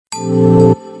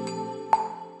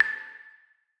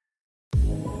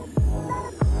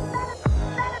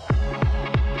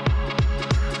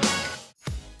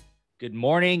Good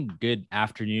morning, good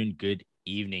afternoon, good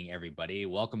evening, everybody.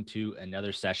 Welcome to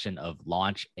another session of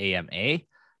Launch AMA.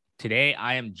 Today,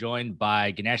 I am joined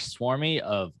by Ganesh Swarmy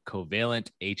of Covalent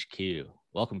HQ.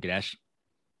 Welcome, Ganesh.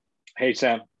 Hey,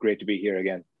 Sam. Great to be here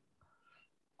again.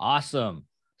 Awesome.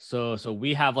 So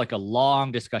we have like a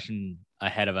long discussion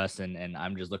ahead of us, and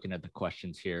I'm just looking at the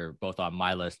questions here, both on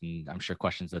my list and I'm sure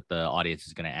questions that the audience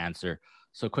is going to answer.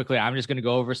 So quickly, I'm just going to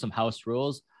go over some house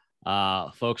rules.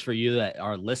 Folks, for you that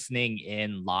are listening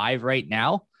in live right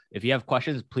now, if you have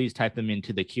questions, please type them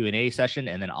into the Q&A session,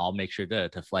 and then I'll make sure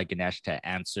to flag Ganesh to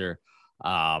answer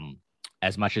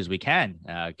as much as we can.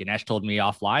 Ganesh told me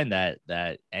offline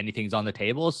that anything's on the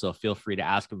table, so feel free to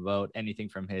ask him about anything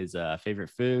from his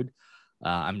favorite food.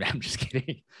 I'm just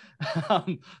kidding.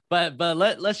 But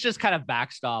let's just kind of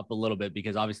backstop a little bit,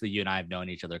 because obviously you and I have known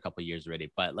each other a couple of years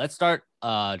already. But let's start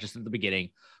just at the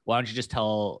beginning. Why don't you just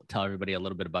tell everybody a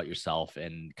little bit about yourself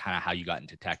and kind of how you got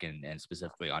into tech and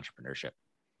specifically entrepreneurship?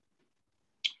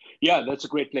 Yeah, that's a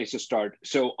great place to start.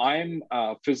 So I'm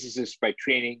a physicist by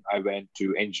training. I went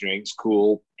to engineering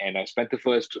school, and I spent the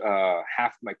first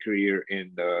half of my career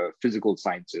in the physical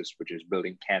sciences, which is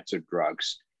building cancer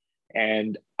drugs.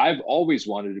 And I've always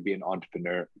wanted to be an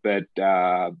entrepreneur, but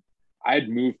I had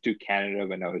moved to Canada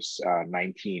when I was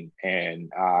 19,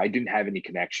 and I didn't have any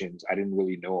connections. I didn't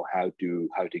really know how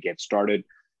to get started.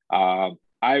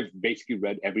 I've basically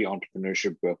read every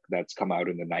entrepreneurship book that's come out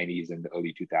in the 90s and the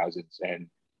early 2000s, and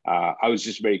I was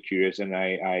just very curious, and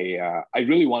I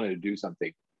really wanted to do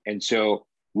something. And so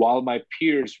while my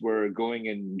peers were going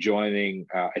and joining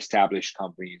established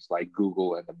companies like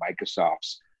Google and the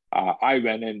Microsofts, I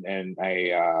went in and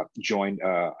I joined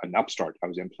an upstart. I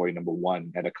was employee number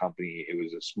one at a company. It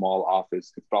was a small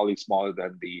office. It's probably smaller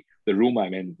than the room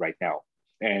I'm in right now.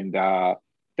 And that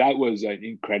was an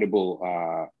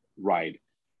incredible ride.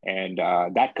 And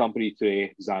that company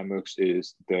today, Zymeworks,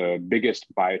 is the biggest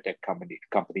biotech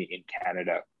company in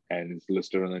Canada, and it's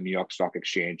listed on the New York Stock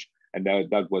Exchange. And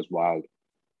that was wild.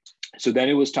 So then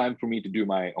it was time for me to do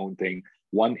my own thing.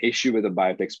 One issue with the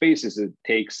biotech space is it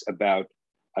takes about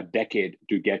a decade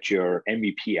to get your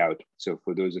MVP out. So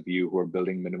for those of you who are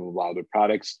building minimum viable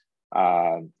products,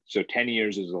 so 10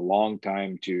 years is a long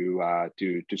time to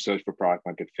search for product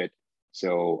market fit.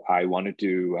 So I wanted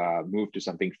to move to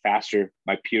something faster.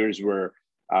 My peers were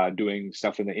doing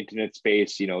stuff in the internet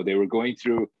space. You know, they were going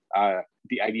through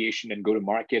the ideation and go to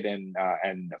market and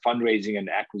fundraising and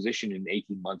acquisition in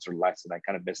 18 months or less, and I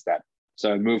kind of missed that.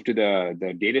 So I moved to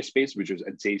the data space, which was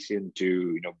adjacent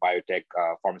to biotech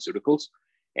pharmaceuticals.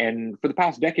 And for the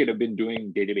past decade, I've been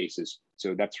doing databases.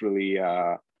 So that's really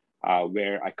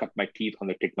where I cut my teeth on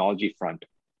the technology front.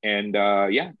 And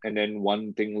and then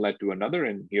one thing led to another,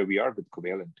 and here we are with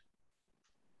Covalent.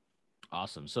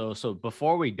 Awesome. So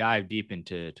before we dive deep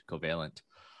into Covalent,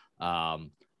 I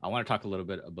want to talk a little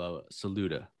bit about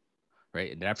Saluda,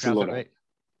 right? Did I pronounce that right?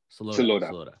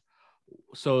 Saluda.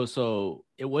 So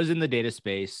it was in the data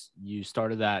space. You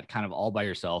started that kind of all by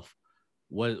yourself.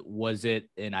 Was it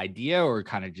an idea, or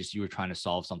kind of just you were trying to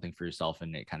solve something for yourself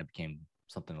and it kind of became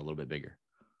something a little bit bigger?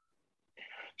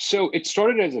 So it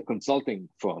started as a consulting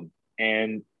firm,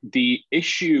 and the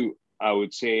issue, I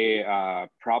would say,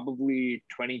 probably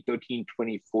 2013,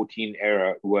 2014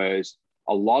 era was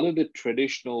a lot of the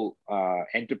traditional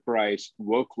enterprise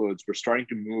workloads were starting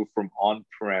to move from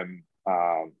on-prem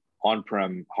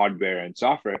hardware and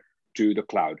software to the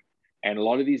cloud. And a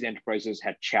lot of these enterprises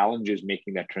had challenges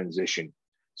making that transition.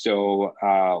 So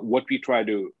what we try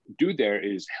to do there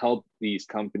is help these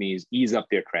companies ease up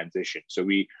their transition. So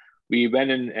we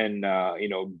went in and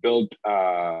built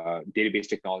database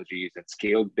technologies and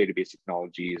scaled database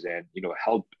technologies, and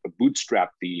helped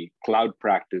bootstrap the cloud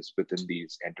practice within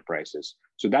these enterprises.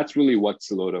 So that's really what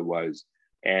Saluda was,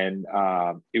 and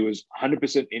it was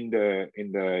 100% in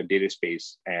the data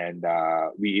space, and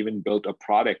we even built a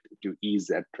product to ease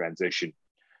that transition.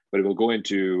 But we'll go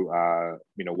into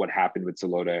what happened with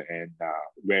Saluda and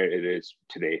where it is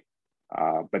today.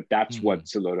 But that's what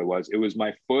Saluda was. It was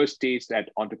my first taste at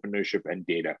entrepreneurship and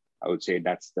data. I would say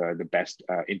that's the best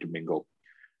intermingle.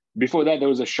 Before that, there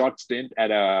was a short stint at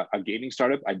a gaming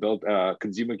startup. I built a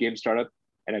consumer game startup,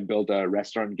 and I built a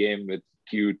restaurant game with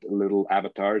cute little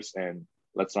avatars. And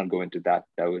let's not go into that.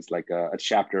 That was like a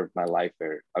chapter of my life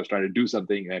where I was trying to do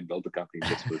something and I built a company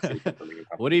just for the sake of building a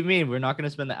company. What do you mean? We're not going to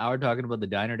spend the hour talking about the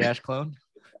Diner Dash clone?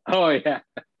 Oh yeah,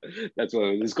 that's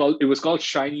what it was called. It was called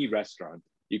Shiny Restaurant.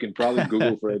 You can probably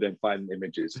Google for it and find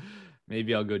images.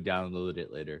 Maybe I'll go download it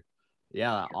later.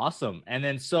 Yeah, awesome. And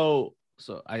then so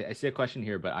I see a question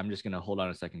here, but I'm just gonna hold on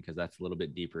a second because that's a little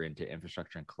bit deeper into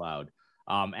infrastructure and cloud.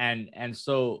 And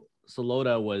so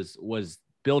Saluda was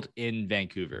built in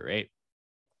Vancouver, right?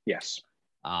 Yes.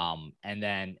 And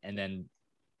then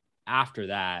after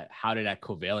that, how did that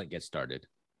Covalent get started?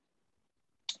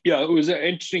 Yeah, it was an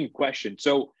interesting question.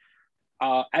 So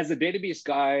as a database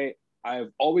guy,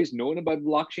 I've always known about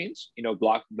blockchains.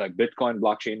 Like Bitcoin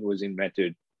blockchain was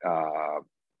invented uh,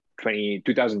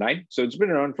 2009. So it's been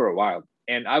around for a while.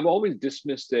 And I've always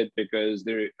dismissed it because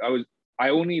I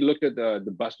only looked at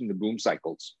the bust and the boom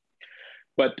cycles.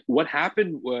 But what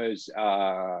happened was,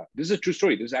 this is a true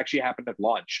story. This actually happened at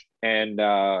launch. And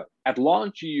at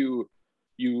launch, you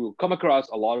come across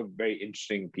a lot of very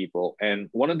interesting people. And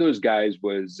one of those guys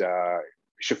was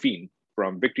Shafin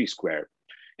from Victory Square.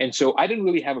 And so I didn't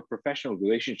really have a professional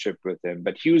relationship with him,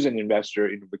 but he was an investor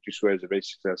in Victory Square, is a very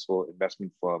successful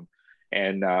investment firm.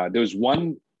 And there was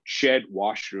one shared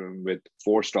washroom with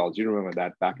 4 stalls. You remember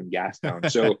that back in Gastown.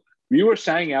 So we were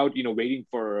standing out, waiting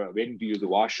to use the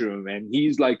washroom. And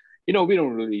he's like, we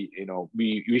don't really,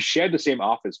 we shared the same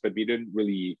office, but we didn't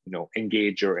really,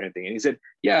 engage or anything. And he said,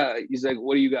 yeah, he's like,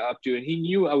 what are you up to? And he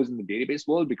knew I was in the database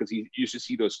world because he used to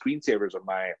see those screensavers on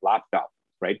my laptop,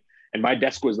 right? And my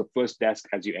desk was the first desk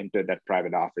as you entered that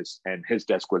private office, and his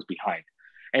desk was behind.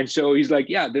 And so he's like,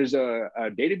 yeah, there's a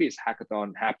database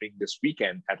hackathon happening this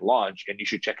weekend at launch, and you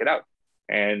should check it out.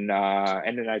 And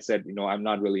then I said, I'm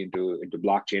not really into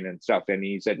blockchain and stuff. And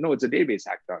he said, no, it's a database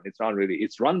hackathon. It's not really,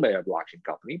 it's run by a blockchain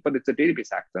company, but it's a database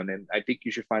hackathon, and I think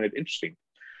you should find it interesting.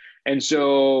 And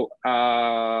so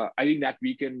I think that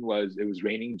weekend it was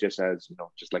raining, just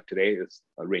like today. It's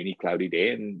a rainy, cloudy day.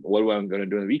 And what am I going to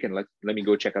do on the weekend? Let me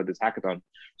go check out this hackathon.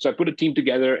 So I put a team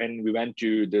together, and we went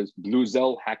to this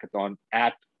Bluezell hackathon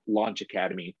at Launch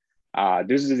Academy.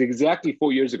 This is exactly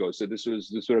 4 years ago. So this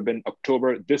would have been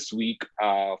October this week,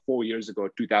 4 years ago,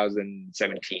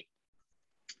 2017.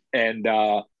 And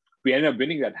we ended up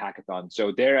winning that hackathon.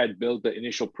 So there I built the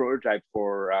initial prototype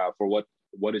for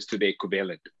what is today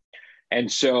Covalent. And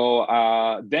so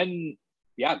then,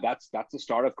 yeah, that's the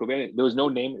start of Covalent. There was no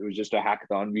name. It was just a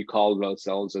hackathon. We called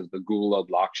ourselves as the Google of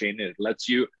blockchain. And it lets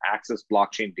you access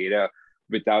blockchain data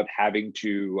without having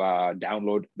to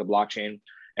download the blockchain.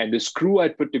 And this crew I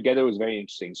put together was very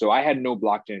interesting. So I had no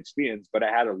blockchain experience, but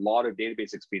I had a lot of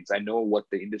database experience. I know what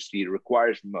the industry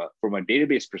requires from a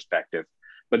database perspective.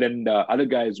 But then the other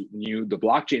guys knew the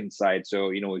blockchain side. So,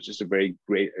 it was just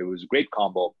it was a great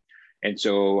combo. And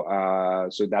so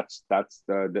that's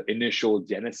the initial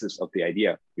genesis of the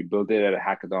idea. We built it at a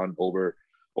hackathon over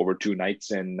 2 nights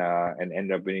and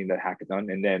ended up winning that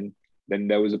hackathon. And then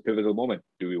there was a pivotal moment.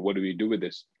 What do we do with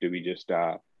this? Do we just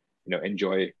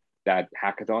enjoy that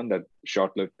hackathon, that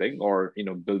short-lived thing, or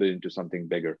build it into something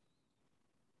bigger?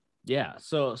 Yeah.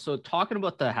 So talking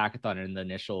about the hackathon and the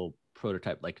initial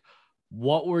prototype, like,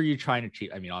 what were you trying to achieve?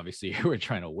 I mean, obviously you were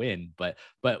trying to win, but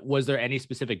was there any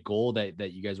specific goal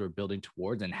that you guys were building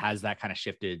towards, and has that kind of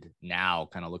shifted now,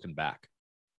 kind of looking back?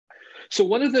 So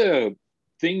one of the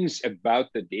things about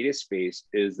the data space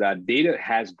is that data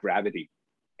has gravity.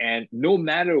 And no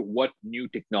matter what new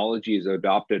technology is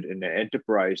adopted in the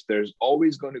enterprise, there's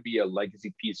always going to be a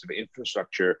legacy piece of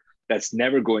infrastructure that's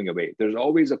never going away. There's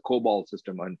always a COBOL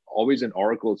system and always an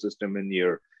Oracle system in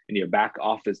your back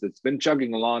office that's been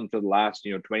chugging along for the last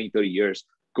 20, 30 years,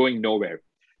 going nowhere.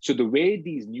 So the way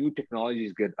these new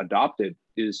technologies get adopted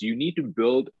is you need to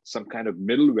build some kind of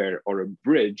middleware or a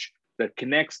bridge that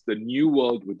connects the new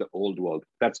world with the old world.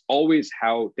 That's always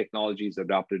how technology is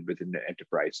adopted within the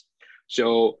enterprise.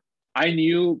 So I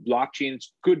knew blockchains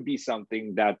could be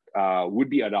something that would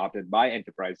be adopted by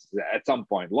enterprises at some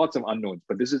point. Lots of unknowns,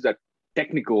 but this is a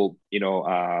technical,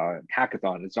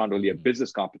 hackathon. It's not really a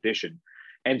business competition.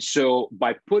 And so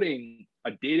by putting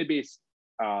a database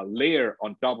layer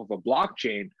on top of a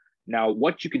blockchain, now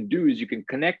what you can do is you can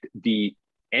connect the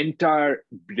entire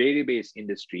database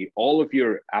industry, all of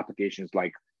your applications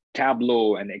like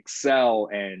Tableau and Excel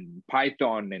and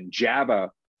Python and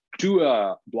Java, to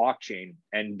a blockchain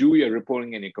and do your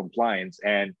reporting and your compliance.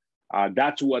 And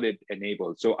that's what it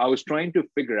enabled. So I was trying to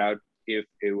figure out if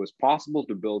it was possible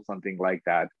to build something like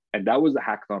that. And that was the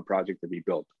hackathon project that we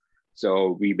built.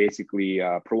 So we basically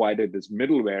provided this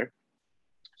middleware.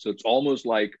 So it's almost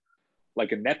like a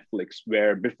Netflix,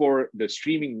 where before the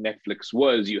streaming Netflix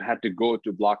was, you had to go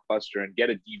to Blockbuster and get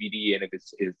a DVD. And if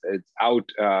it's out,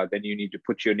 then you need to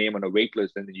put your name on a wait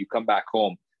list and then you come back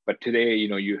home. But today,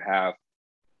 you have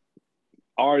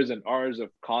hours and hours of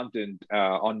content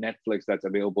on Netflix that's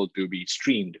available to be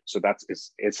streamed. So that's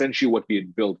essentially what we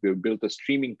had built. We built a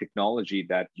streaming technology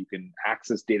that you can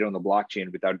access data on the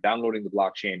blockchain without downloading the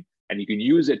blockchain, and you can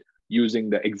use it using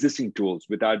the existing tools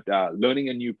without learning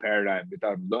a new paradigm,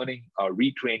 without learning or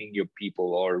retraining your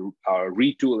people or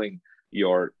retooling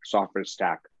your software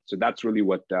stack. So that's really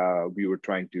what we were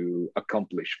trying to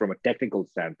accomplish from a technical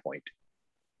standpoint.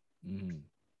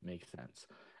 Makes sense.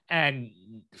 And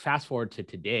fast forward to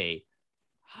today,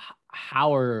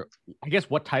 how are, I guess,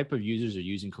 what type of users are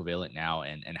using Covalent now,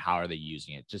 and how are they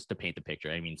using it? Just to paint the picture.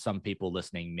 I mean, some people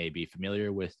listening may be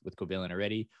familiar with Covalent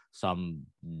already. Some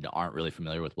aren't really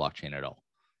familiar with blockchain at all.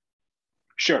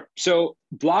 Sure. So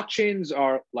blockchains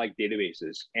are like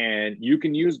databases, and you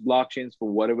can use blockchains for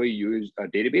whatever you use a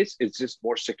database. It's just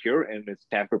more secure and it's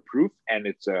tamper proof, and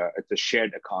it's a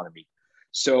shared economy.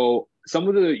 So some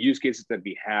of the use cases that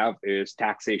we have is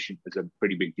taxation is a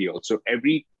pretty big deal. So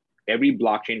every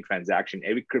blockchain transaction,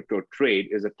 every crypto trade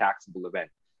is a taxable event.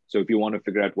 So if you want to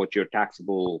figure out what your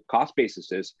taxable cost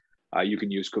basis is, you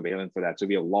can use Covalent for that. So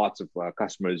we have lots of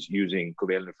customers using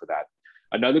Covalent for that.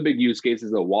 Another big use case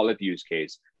is a wallet use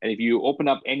case. And if you open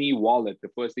up any wallet, the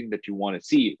first thing that you want to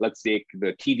see, let's take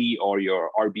the TD or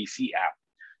your RBC app.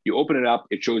 You open it up,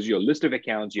 it shows you a list of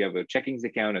accounts. You have a checkings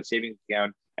account, a savings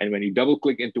account. And when you double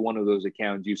click into one of those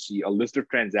accounts, you see a list of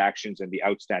transactions and the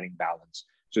outstanding balance.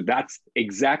 So that's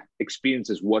exact experience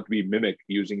is what we mimic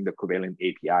using the Covalent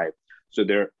API. So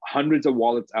there are hundreds of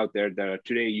wallets out there that are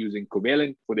today using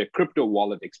Covalent for their crypto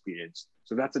wallet experience.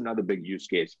 So that's another big use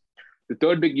case. The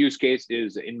third big use case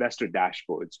is investor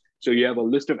dashboards. So you have a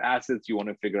list of assets, you want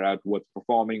to figure out what's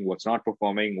performing, what's not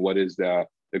performing, what is the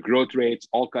growth rates,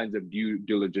 all kinds of due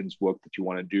diligence work that you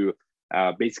want to do.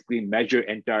 Basically measure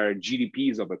entire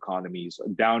GDPs of economies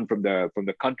down from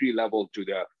the country level to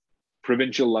the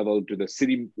provincial level to the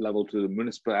city level to the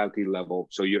municipality level.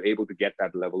 So you're able to get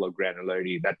that level of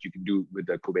granularity that you can do with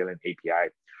the Covalent API.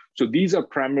 So these are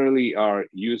primarily our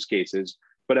use cases.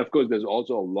 But of course, there's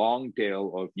also a long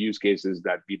tail of use cases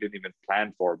that we didn't even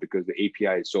plan for because the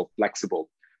API is so flexible.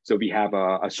 So we have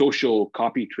a social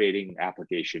copy trading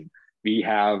application. We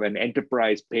have an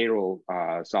enterprise payroll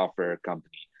software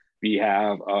company. We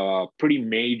have a pretty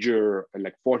major,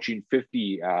 like Fortune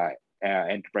 50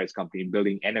 enterprise company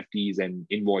building NFTs and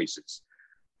invoices.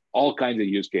 All kinds of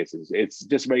use cases. It's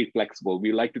just very flexible.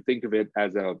 We like to think of it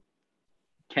as a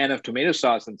can of tomato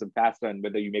sauce and some pasta, and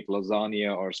whether you make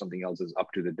lasagna or something else is up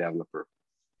to the developer.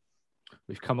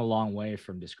 We've come a long way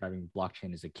from describing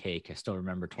blockchain as a cake. I still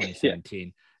remember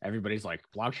 2017. Everybody's like,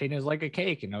 blockchain is like a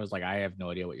cake. And I was like, I have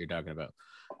no idea what you're talking about.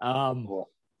 Cool.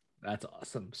 That's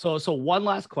awesome. So one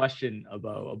last question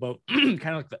about kind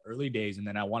of like the early days. And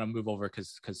then I want to move over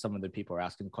because some of the people are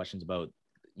asking questions about,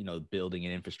 building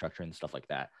an infrastructure and stuff like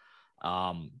that.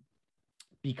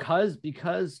 Because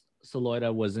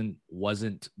Soloida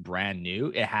wasn't brand new,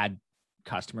 it had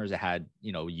customers, it had,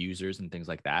 users and things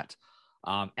like that.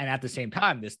 And at the same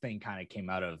time, this thing kind of came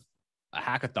out of a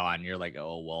hackathon. And you're like,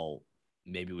 oh, well,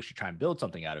 maybe we should try and build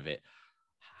something out of it.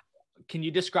 Can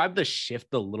you describe the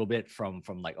shift a little bit from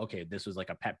like, okay, this was like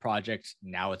a pet project.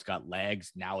 Now it's got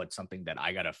legs. Now it's something that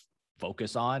I got to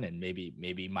focus on. And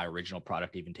maybe my original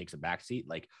product even takes a backseat.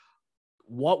 Like,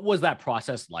 what was that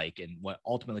process like? And what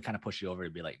ultimately kind of pushed you over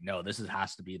to be like, no, this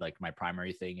has to be like my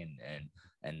primary thing.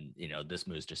 And this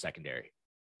moves to secondary.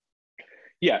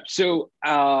 Yeah. So,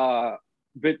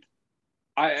 but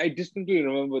I distinctly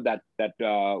remember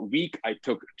that week I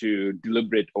took to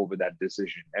deliberate over that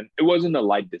decision. And it wasn't a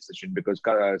light decision because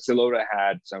Soloida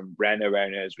had some brand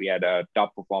awareness. We had a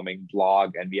top performing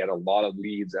blog and we had a lot of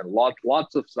leads and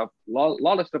lots of stuff.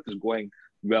 Lot of stuff is going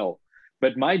well.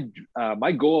 But my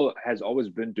goal has always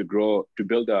been to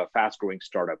build a fast growing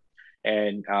startup.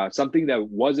 And something that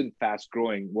wasn't fast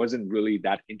growing wasn't really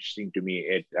that interesting to me.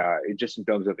 It just in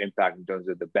terms of impact, in terms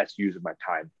of the best use of my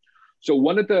time. So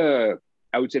one of the,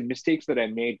 I would say, mistakes that I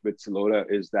made with Soloida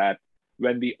is that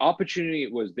when the opportunity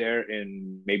was there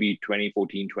in maybe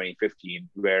 2014, 2015,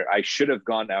 where I should have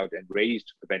gone out and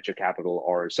raised venture capital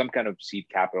or some kind of seed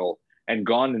capital and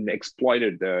gone and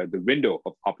exploited the window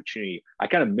of opportunity, I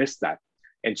kind of missed that.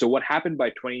 And so what happened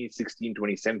by 2016,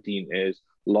 2017 is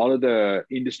a lot of the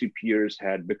industry peers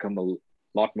had become a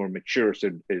lot more mature.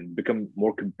 So it become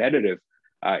more competitive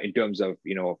in terms of,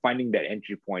 finding that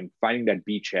entry point, finding that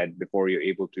beachhead before you're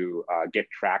able to get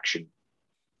traction.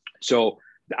 So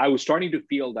I was starting to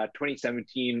feel that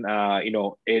 2017,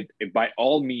 it by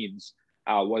all means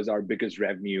was our biggest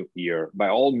revenue year. By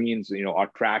all means, our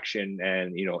traction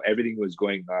and, everything was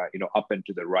going, up and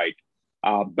to the right.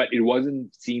 But it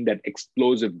wasn't seeing that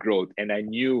explosive growth. And I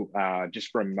knew just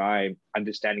from my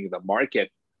understanding of the market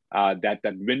that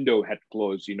window had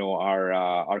closed.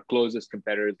 Our closest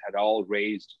competitors had all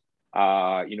raised,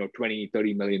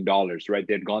 $20-30 million, right?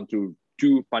 They'd gone through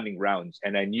 2 funding rounds.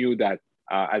 And I knew that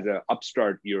as an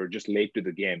upstart, you're just late to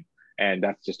the game. And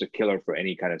that's just a killer for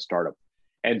any kind of startup.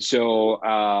 And so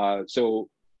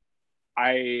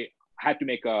I had to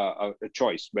make a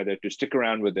choice whether to stick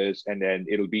around with this, and then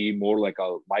it'll be more like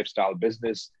a lifestyle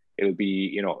business. It'll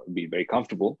be, it'll be very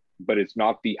comfortable, but it's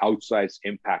not the outsized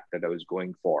impact that I was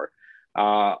going for.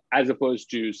 As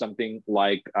opposed to something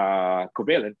like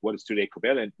Covalent, what is today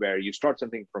Covalent, where you start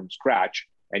something from scratch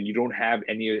and you don't have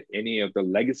any of the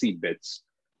legacy bits.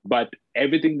 But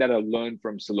everything that I've learned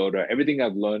from Salota, everything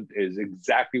I've learned is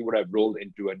exactly what I've rolled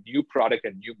into a new product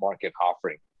and new market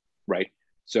offering, right?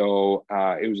 So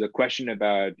it was a question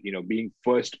about, being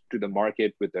first to the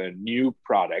market with a new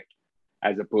product,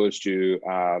 as opposed to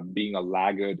being a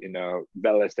laggard in a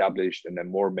well-established and a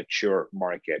more mature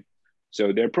market.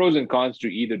 So there are pros and cons to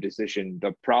either decision.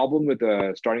 The problem with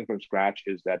starting from scratch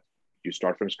is that you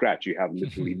start from scratch. You have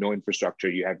literally no infrastructure.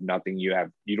 You have nothing. You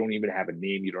don't even have a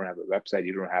name. You don't have a website.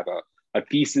 You don't have a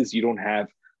thesis. You don't have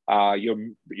your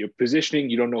positioning.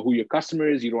 You don't know who your customer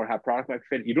is. You don't have product market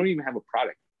fit. You don't even have a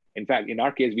product. In fact, in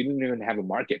our case, we didn't even have a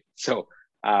market. So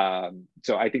I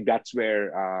think that's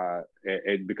where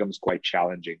it becomes quite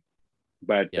challenging.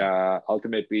 But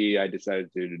ultimately, I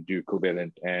decided to do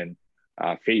Covalent and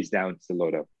phase down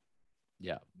Salota.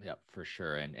 Yeah, for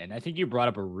sure. And I think you brought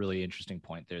up a really interesting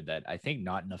point there that I think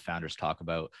not enough founders talk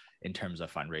about in terms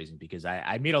of fundraising, because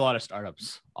I meet a lot of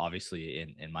startups, obviously,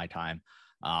 in my time.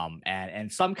 And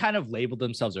some kind of labeled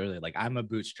themselves early, like I'm a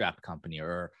bootstrap company,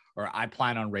 or I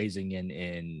plan on raising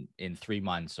in 3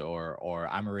 months, or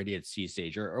I'm already at C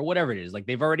stage, or whatever it is. Like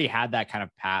they've already had that kind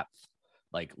of path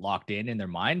like locked in their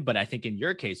mind. But I think in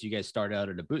your case, you guys started out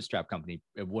at a bootstrap company.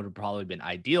 It would have probably been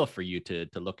ideal for you to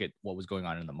look at what was going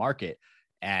on in the market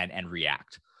and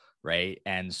react. Right.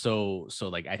 And so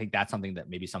like, I think that's something that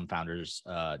maybe some founders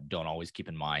don't always keep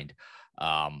in mind,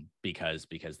 because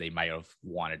they might have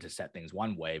wanted to set things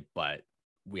one way, but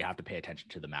we have to pay attention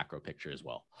to the macro picture as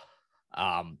well.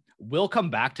 We'll come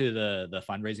back to the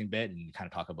fundraising bit and kind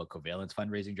of talk about Covalent's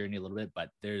fundraising journey a little bit, but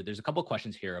there's a couple of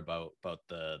questions here about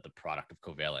the product of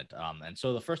Covalent. And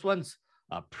so the first one's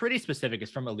pretty specific.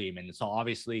 It's from Aleem. And so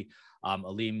obviously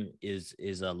Aleem is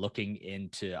looking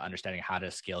into understanding how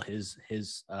to scale his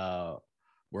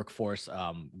workforce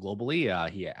globally.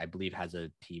 I believe has a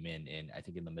team in I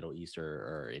think in the Middle East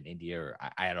or in India, or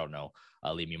I don't know.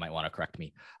 Liam, you might want to correct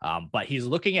me. But he's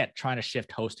looking at trying to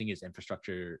shift hosting his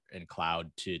infrastructure and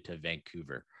cloud to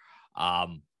Vancouver.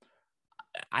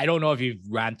 I don't know if you've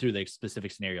ran through the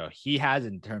specific scenario he has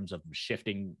in terms of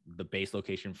shifting the base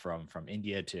location from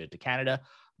India to Canada,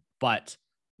 but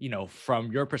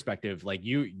from your perspective, like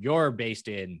you're based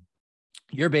in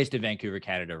Vancouver,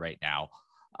 Canada right now.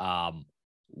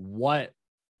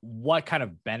 What kind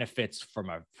of benefits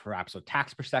from perhaps a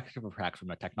tax perspective, or perhaps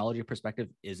from a technology perspective,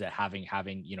 is it having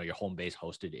your home base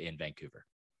hosted in Vancouver?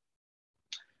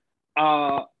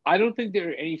 I don't think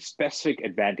there are any specific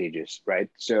advantages, right?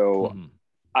 So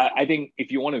I think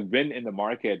if you want to win in the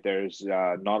market, there's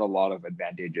not a lot of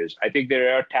advantages. I think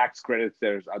there are tax credits.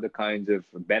 There's other kinds of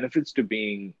benefits to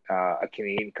being a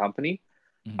Canadian company.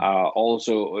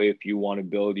 Also, if you want to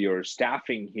build your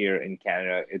staffing here in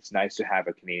Canada, it's nice to have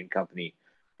a Canadian company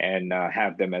and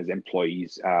have them as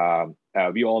employees.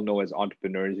 We all know as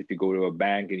entrepreneurs, if you go to a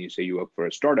bank and you say you work for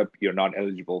a startup, you're not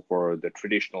eligible for the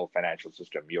traditional financial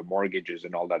system. Your mortgages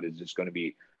and all that is just going to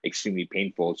be extremely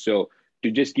painful. So to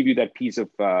just give you that peace of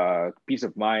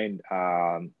mind,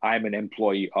 I'm an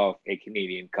employee of a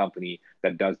Canadian company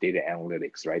that does data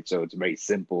analytics, right? So it's very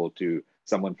simple to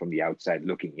someone from the outside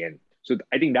looking in. So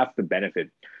I think that's the benefit.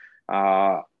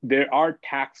 There are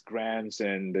tax grants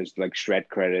and there's like SR&ED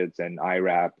credits and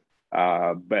IRAP,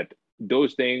 but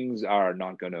those things are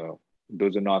not going to,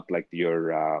 those are not like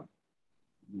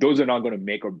those are not going to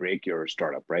make or break your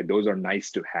startup, right? Those are nice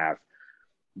to have.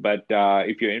 But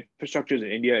if your infrastructure is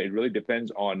in India, it really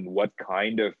depends on what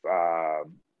kind of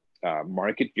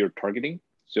market you're targeting.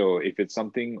 So if it's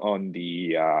something on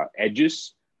the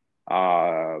edges,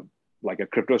 like a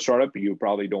crypto startup, you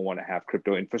probably don't want to have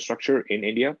crypto infrastructure in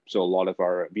India. So a lot of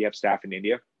we have staff in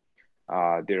India.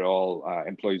 They're all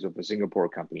employees of a Singapore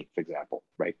company, for example,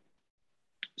 right?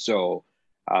 So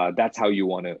that's how you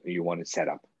want to set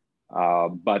up.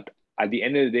 But at the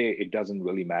end of the day, it doesn't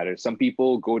really matter. Some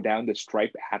people go down the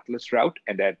Stripe Atlas route,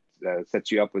 and that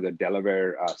sets you up with a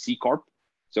Delaware C Corp.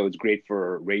 So it's great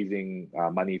for raising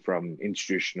money from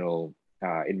institutional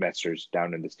investors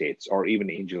down in the States, or even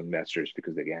angel investors,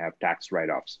 because they can have tax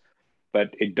write-offs.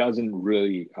 But it doesn't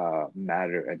really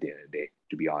matter at the end of the day,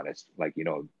 to be honest. Like,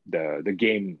 the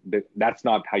game, that's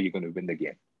not how you're going to win the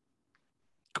game.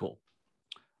 Cool.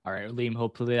 All right, Liam,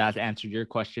 hopefully that answered your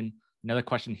question. Another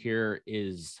question here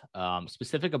is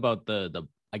specific about the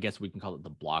I guess we can call it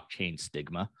the blockchain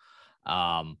stigma.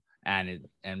 And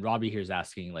Robbie here is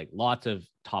asking, like, lots of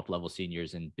top level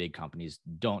seniors in big companies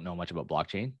don't know much about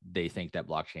blockchain. They think that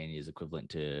blockchain is equivalent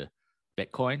to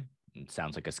Bitcoin. It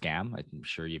sounds like a scam. I'm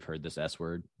sure you've heard this S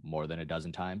word more than a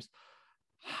dozen times.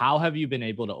 How have you been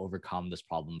able to overcome this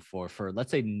problem for let's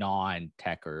say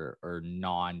non-tech or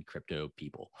non-crypto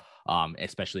people,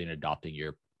 especially in adopting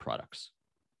your products?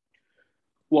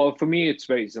 Well, for me, it's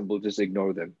very simple. Just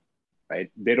ignore them, right?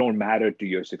 They don't matter to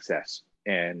your success.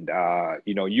 And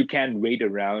you can wait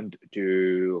around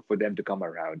for them to come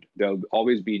around. There'll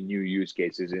always be new use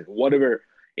cases in whatever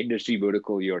industry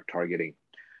vertical you're targeting.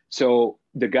 So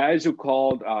the guys who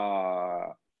called,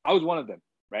 I was one of them,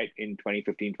 right? In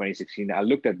 2015, 2016, I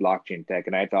looked at blockchain tech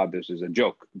and I thought this was a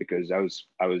joke because I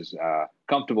was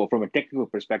comfortable from a technical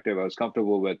perspective. I was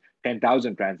comfortable with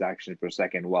 10,000 transactions per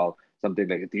second, while something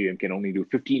like Ethereum can only do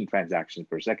 15 transactions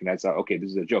per second. I thought, okay,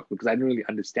 this is a joke because I didn't really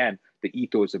understand the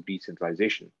ethos of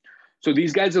decentralization. So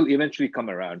these guys will eventually come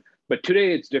around. But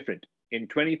today it's different. In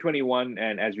 2021,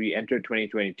 and as we enter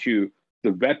 2022, the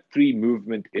Web3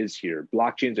 movement is here.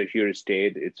 Blockchains are here to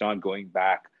stay. It's not going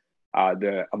back.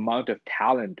 The amount of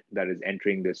talent that is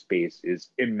entering this space is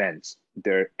immense.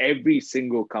 Every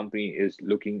single company is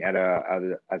looking at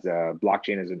as a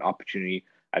blockchain as an opportunity,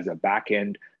 as a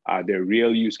backend. There are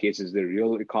real use cases, there are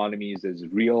real economies, there's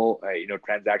real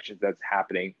transactions that's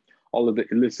happening. All of the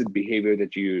illicit behavior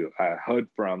that you heard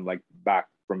from like back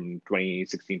from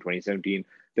 2016, 2017,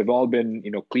 they've all been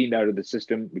cleaned out of the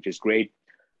system, which is great.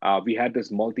 We had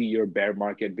this multi-year bear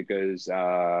market because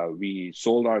we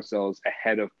sold ourselves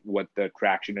ahead of what the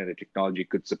traction and the technology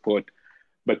could support.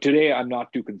 But today, I'm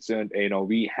not too concerned.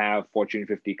 We have Fortune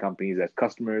 50 companies as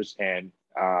customers, and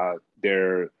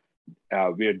we're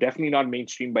definitely not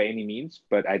mainstream by any means.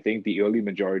 But I think the early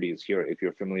majority is here. If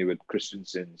you're familiar with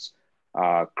Christensen's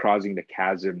crossing the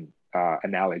chasm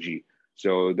analogy,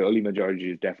 so the early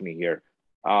majority is definitely here.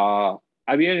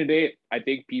 At the end of the day, I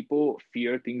think people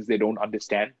fear things they don't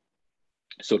understand.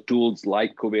 So tools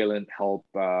like Covalent help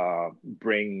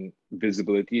bring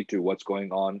visibility to what's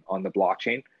going on the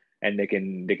blockchain, and they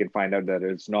can find out that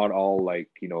it's not all like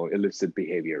illicit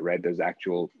behavior, right? There's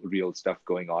actual real stuff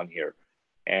going on here,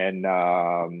 and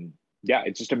yeah,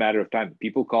 it's just a matter of time.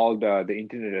 People called the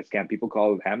internet a scam. People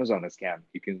called Amazon a scam.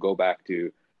 You can go back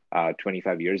to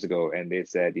 25 years ago, and they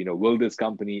said, will this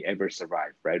company ever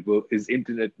survive, right? Is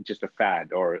internet just a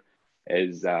fad, or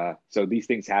so these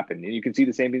things happen, and you can see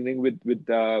the same thing with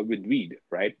weed,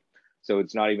 right? So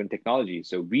it's not even technology.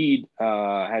 So weed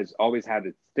has always had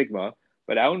its stigma,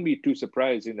 but I wouldn't be too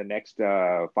surprised in the next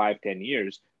 5-10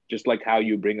 years, just like how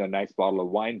you bring a nice bottle of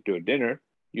wine to a dinner,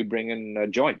 you bring in a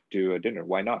joint to a dinner.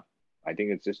 Why not? I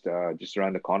think it's just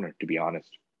around the corner, to be honest.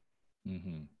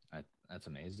 Mm-hmm. That's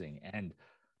amazing.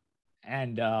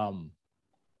 And I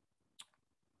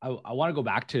want to go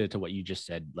back to what you just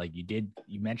said. Like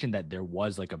you mentioned that there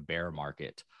was like a bear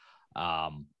market.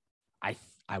 I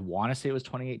want to say it was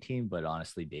 2018, but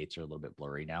honestly, dates are a little bit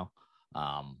blurry now.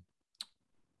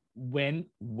 When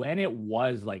it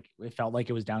was like, it felt like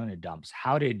it was down in the dumps.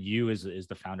 How did you, as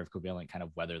the founder of Covalent, kind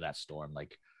of weather that storm?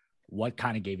 Like, what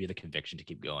kind of gave you the conviction to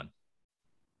keep going?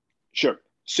 Sure.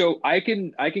 So I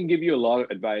can give you a lot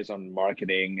of advice on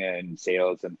marketing and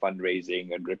sales and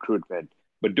fundraising and recruitment,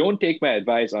 but don't take my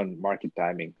advice on market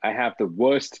timing. I have the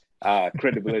worst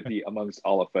credibility amongst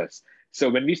all of us. So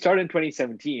when we started in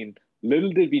 2017,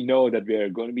 little did we know that we are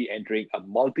going to be entering a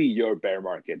multi-year bear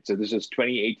market. So this was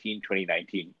 2018,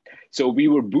 2019. So we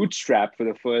were bootstrapped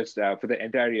for the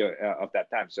entire year of that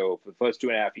time. So for the first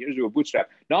 2.5 years, we were bootstrapped,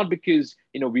 not because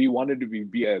we wanted to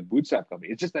be a bootstrap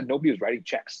company. It's just that nobody was writing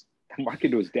checks. The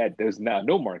market was dead. There was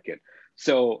no market.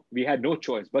 So we had no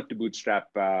choice but to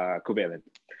bootstrap Covalent.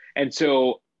 And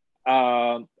so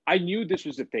I knew this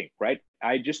was a thing, right?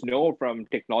 I just know from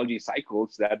technology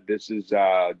cycles that this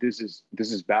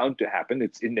is bound to happen.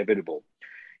 It's inevitable.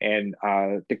 And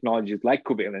technologies like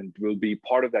Covalent will be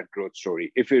part of that growth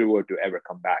story if it were to ever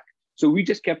come back. So we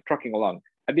just kept trucking along.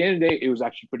 At the end of the day, it was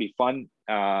actually pretty fun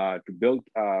to build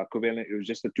Covalent. It was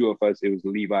just the two of us. It was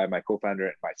Levi, my co-founder,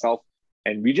 and myself.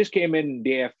 And we just came in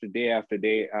day after day after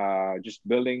day, just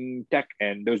building tech.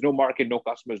 And there was no market, no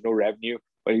customers, no revenue.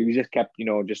 But we just kept,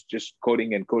 just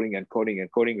coding and coding and coding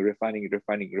and coding,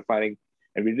 refining.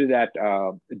 And we did that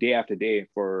day after day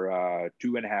for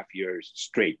 2.5 years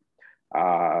straight.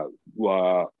 Yeah,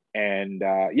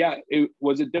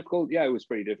 was it difficult? Yeah, it was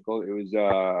pretty difficult. It was,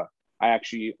 I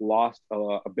actually lost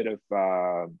a bit of,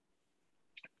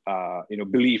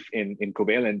 belief in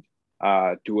Covalent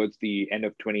towards the end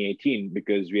of 2018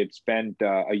 because we had spent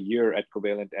a year at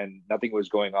Covalent and nothing was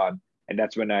going on. And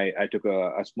that's when I took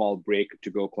a small break to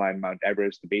go climb Mount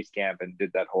Everest, the base camp, and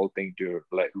did that whole thing to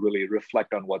like really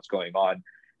reflect on what's going on.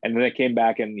 And then I came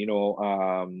back and,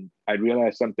 I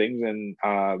realized some things, and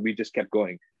we just kept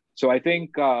going. So I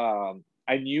think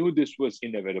I knew this was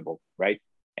inevitable, right?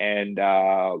 And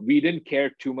we didn't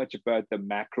care too much about the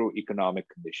macroeconomic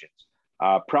conditions.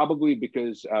 Probably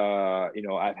because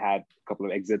I've had a couple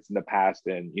of exits in the past,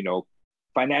 and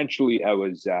financially I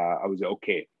was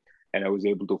okay, and I was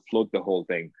able to float the whole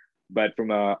thing. But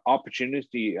from a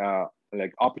opportunity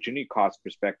cost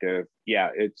perspective, yeah,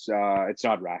 it's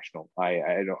not rational.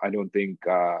 I don't think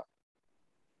I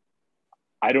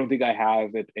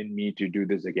have it in me to do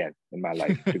this again in my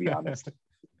life, to be honest.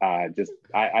 I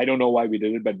don't know why we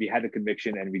did it, but we had a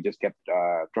conviction and we just kept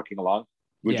trucking along,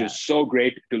 which is so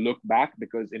great to look back,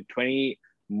 because in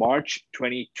March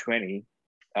 2020,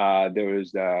 there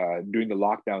was during the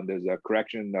lockdown, there's a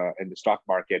correction in the stock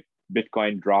market.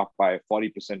 Bitcoin dropped by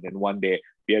 40% in one day.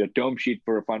 We had a term sheet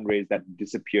for a fundraise that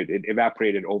disappeared. It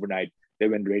evaporated overnight. They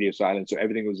went radio silent. So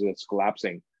everything was just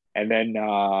collapsing. And then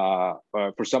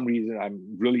for some reason,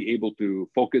 I'm really able to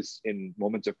focus in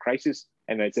moments of crisis.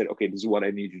 And I said, okay, this is what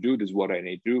I need to do. This is what I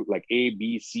need to do, like A,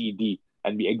 B, C, D.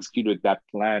 And we executed that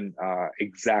plan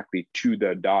exactly to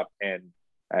the dot. And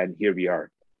here we are.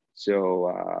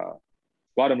 So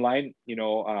bottom line,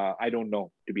 I don't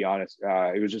know, to be honest.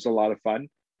 It was just a lot of fun.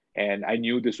 And I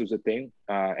knew this was a thing,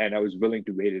 and I was willing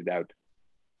to wait it out.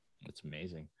 That's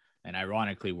amazing. And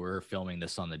ironically, we're filming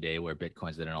this on the day where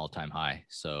Bitcoin's at an all-time high.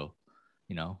 So,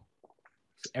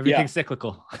 everything's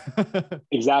cyclical.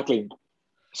 Exactly.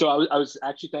 So I was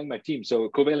actually telling my team, so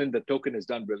Covalent, the token has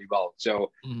done really well.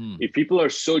 So if people are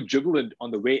so jubilant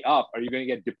on the way up, are you going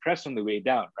to get depressed on the way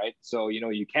down, right? So,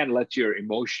 you can't let your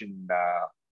emotion,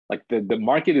 like the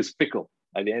market is fickle.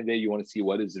 At the end of the day, you want to see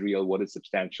what is real, what is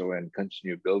substantial, and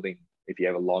continue building if you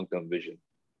have a long-term vision.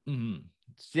 Mm-hmm.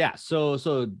 Yeah. So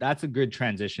that's a good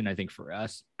transition, I think, for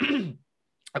us.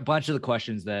 A bunch of the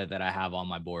questions that I have on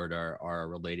my board are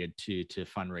related to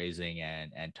fundraising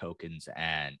and tokens,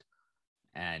 and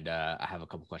I have a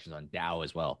couple questions on DAO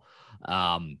as well.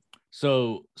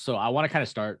 So I want to kind of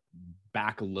start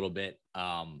back a little bit.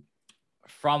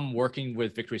 From working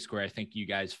with Victory Square, I think you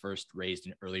guys first raised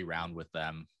an early round with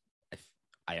them.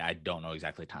 I don't know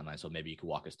exactly the timeline, so maybe you could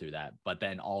walk us through that. But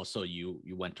then also you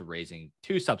went to raising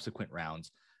 2 subsequent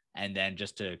rounds, and then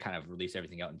just to kind of release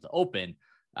everything out into the open,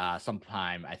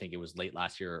 sometime, I think it was late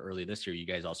last year or early this year, you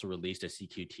guys also released a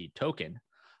CQT token.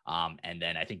 And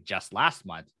then I think just last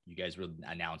month, you guys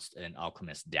announced an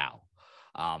Alchemist DAO.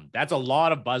 That's a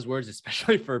lot of buzzwords,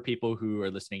 especially for people who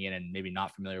are listening in and maybe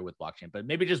not familiar with blockchain, but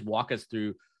maybe just walk us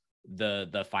through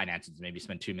the finances. Maybe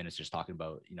spend 2 minutes just talking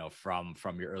about,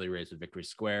 from your early raise with Victory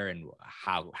Square and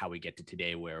how we get to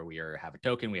today where we have a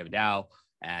token, we have a DAO,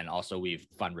 and also we've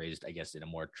fundraised, I guess, in a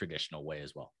more traditional way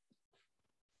as well.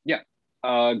 Yeah,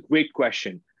 great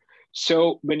question.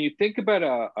 So when you think about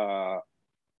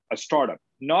a startup,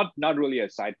 not really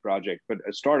a side project, but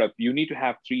a startup, you need to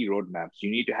have 3 roadmaps. You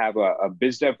need to have a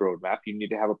biz dev roadmap, you need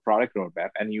to have a product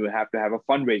roadmap, and you have to have a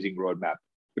fundraising roadmap,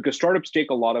 because startups take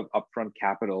a lot of upfront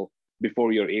capital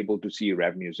before you're able to see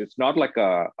revenues. It's not like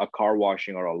a car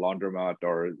washing or a laundromat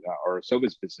or a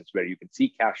service business where you can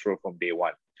see cash flow from day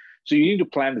one. So you need to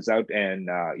plan this out, and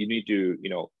you need to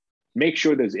make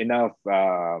sure there's enough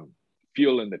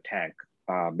fuel in the tank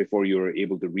before you're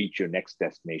able to reach your next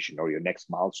destination or your next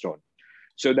milestone.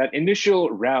 So that initial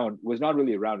round was not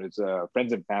really a round; it's a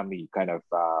friends and family kind of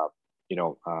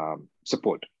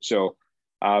support. So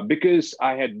because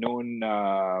I had known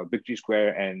Victory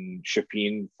Square and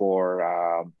Shafin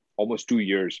for almost 2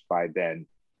 years by then,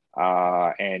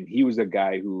 and he was the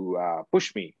guy who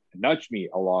pushed me, nudged me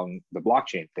along the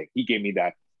blockchain thing. He gave me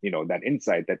that that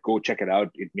insight that go check it out.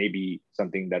 It may be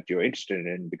something that you're interested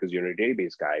in because you're a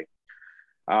database guy.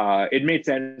 It made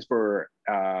sense for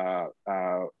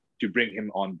to bring him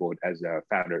on board as a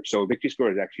founder. So Victory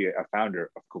Square is actually a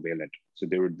founder of Covalent. So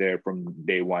they were there from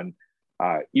day one,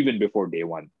 even before day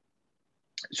one.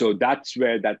 So that's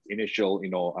where that initial,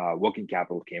 working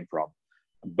capital came from.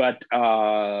 But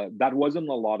that wasn't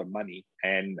a lot of money.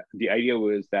 And the idea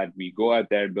was that we go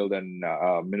out there, build a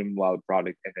minimum viable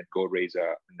product, and then go raise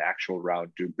an actual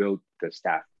round to build the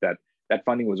staff. That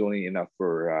funding was only enough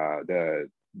for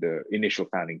the initial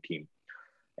founding team.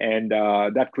 And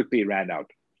that quickly ran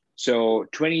out. So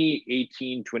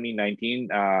 2018, 2019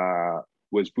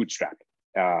 was bootstrapped.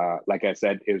 Like I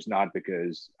said, it was not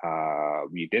because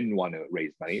we didn't want to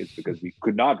raise money. It's because we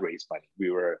could not raise money. We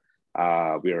were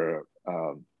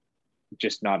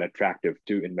just not attractive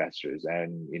to investors,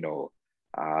 and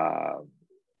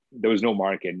there was no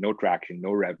market, no traction,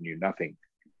 no revenue, nothing.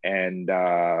 And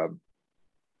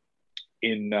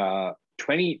in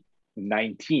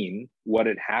 2019, what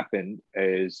had happened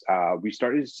is we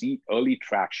started to see early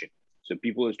traction. So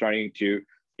people are starting to,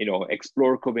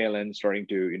 explore Covalent, starting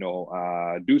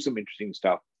to, do some interesting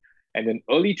stuff. And then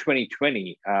early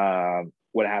 2020,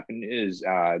 what happened is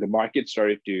the market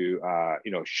started to,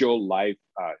 show life,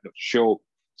 show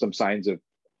some signs of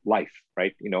life,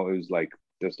 right? It was like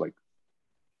there's like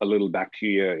a little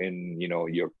bacteria in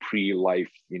your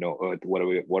pre-life earth,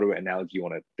 whatever analogy you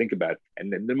want to think about,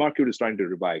 and then the market was starting to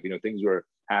revive. Things were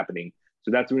happening.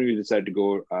 So that's when we decided to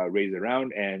go raise a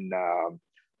round, and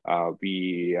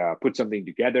we put something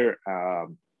together,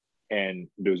 and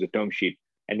there was a term sheet.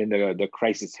 And then the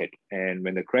crisis hit, and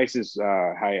when the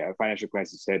financial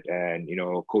crisis hit, and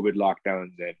COVID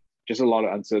lockdowns and just a lot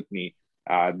of uncertainty,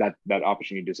 that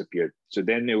opportunity disappeared. So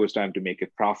then it was time to make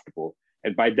it profitable.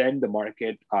 And by then, the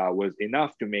market was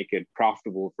enough to make it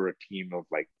profitable for a team of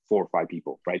like 4 or 5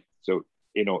 people, right? So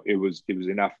it was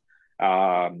enough.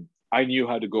 I knew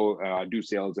how to go do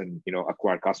sales and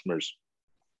acquire customers.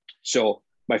 So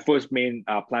my first main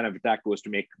plan of attack was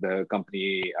to make the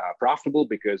company profitable,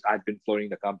 because I'd been floating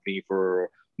the company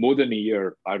for more than a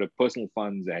year out of personal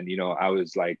funds, and I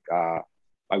was like,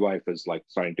 my wife was like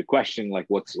starting to question like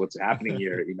what's happening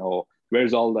here.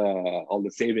 Where's all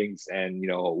the savings, and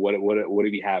what do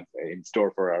we have in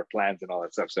store for our plans and all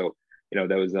that stuff. So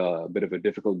there was a bit of a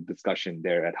difficult discussion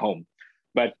there at home.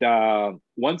 But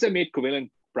once I made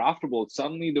Covalent profitable,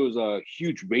 suddenly there was a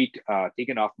huge weight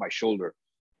taken off my shoulder.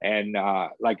 And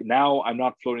like now I'm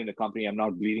not floating the company, I'm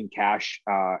not bleeding cash,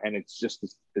 and it's just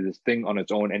this thing on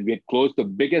its own. And we had closed the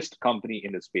biggest company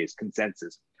in the space,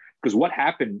 Consensus. Because what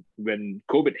happened when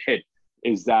COVID hit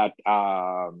is that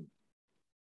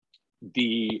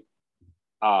the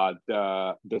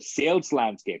sales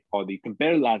landscape or the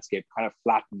competitive landscape kind of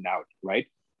flattened out, right?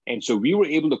 And so we were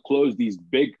able to close these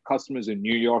big customers in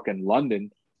New York and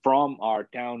London from our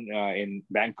town in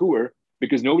Vancouver,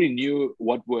 because nobody knew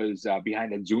what was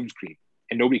behind that Zoom screen,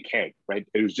 and nobody cared, right?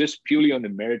 It was just purely on the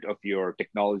merit of your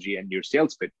technology and your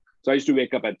sales fit. So I used to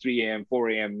wake up at 3 a.m., 4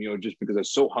 a.m., just because I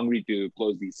was so hungry to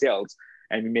close these sales,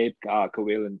 and we made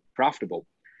Covalent profitable.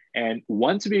 And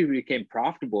once we became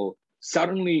profitable,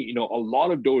 suddenly, a lot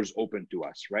of doors opened to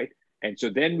us, right? And so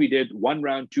then we did 1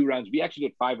 round, 2 rounds. We actually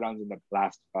did 5 rounds in the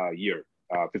last year,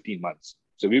 15 months.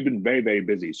 So we've been very, very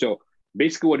busy. So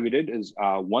basically what we did is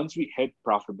once we hit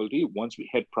profitability, once we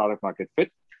hit product market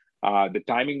fit, the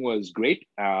timing was great.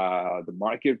 The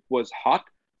market was hot.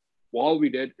 All we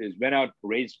did is went out,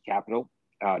 raised capital,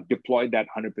 deployed that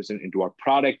 100% into our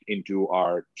product, into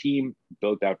our team,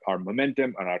 built out our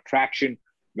momentum and our traction,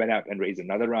 went out and raised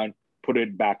another round, put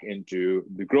it back into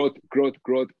the growth,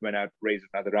 went out, raised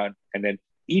another round. And then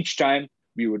each time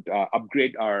we would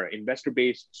upgrade our investor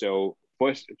base. So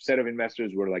first set of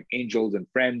investors were like angels and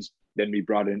friends. Then we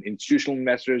brought in institutional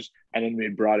investors, and then we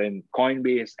brought in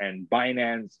Coinbase and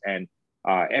Binance and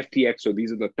FTX. So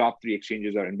these are the top 3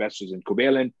 exchanges are investors in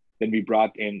Covalent. Then we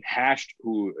brought in Hashed,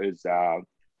 who is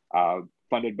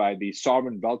funded by the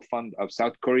Sovereign Wealth Fund of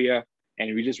South Korea.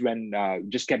 And we just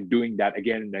kept doing that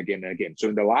again and again and again. So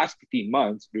in the last 15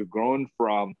 months, we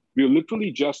were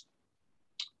literally just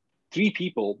 3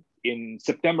 people in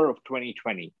September of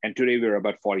 2020. And today we're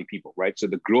about 40 people, right? So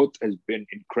the growth has been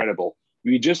incredible.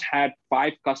 We just had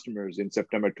 5 customers in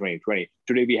September 2020.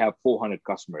 Today we have 400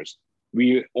 customers.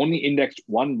 We only indexed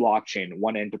 1 blockchain,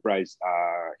 1 enterprise,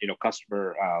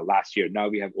 customer last year. Now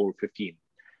we have over 15.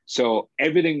 So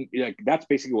everything, like that's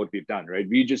basically what we've done, right?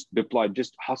 We just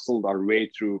hustled our way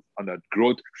through on a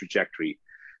growth trajectory.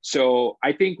 So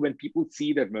I think when people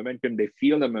see that momentum, they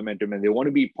feel the momentum and they want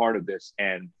to be part of this,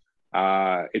 and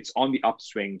it's on the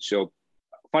upswing. So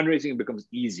fundraising becomes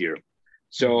easier.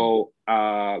 So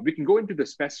we can go into the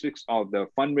specifics of the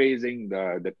fundraising,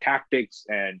 the tactics,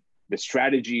 and the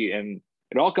strategy, and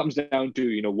it all comes down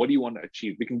to what do you want to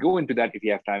achieve. We can go into that if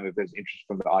you have time, if there's interest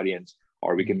from the audience,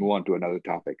 or we can move on to another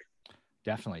topic.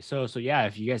 Definitely. So yeah,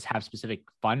 if you guys have specific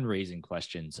fundraising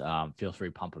questions, feel free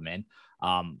to pump them in.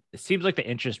 It seems like the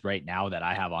interest right now that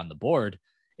I have on the board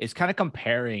is kind of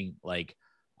comparing like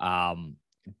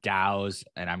DAOs,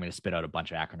 and I'm going to spit out a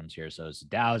bunch of acronyms here. So it's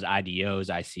DAOs, IDOs,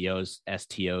 ICOs,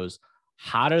 STOs.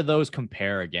 How do those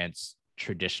compare against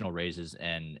traditional raises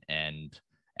and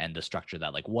the structure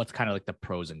that, like, what's kind of like the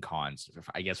pros and cons,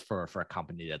 I guess, for a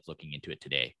company that's looking into it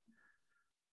today?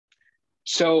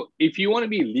 So if you want to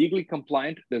be legally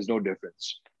compliant, there's no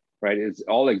difference, right? It's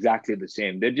all exactly the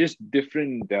same. They're just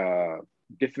different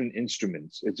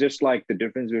instruments. It's just like the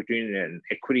difference between an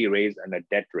equity raise and a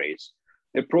debt raise.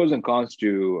 There are pros and cons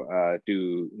to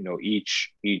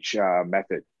each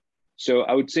method. So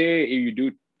I would say if you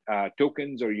do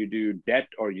tokens or you do debt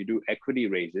or you do equity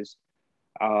raises,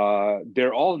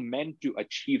 they're all meant to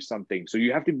achieve something. So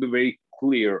you have to be very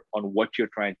clear on what you're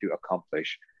trying to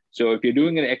accomplish. So if you're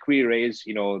doing an equity raise,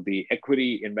 the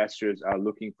equity investors are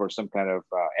looking for some kind of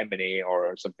M&A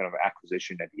or some kind of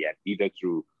acquisition at the end, either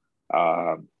through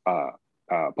uh, uh,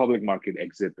 public market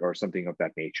exit or something of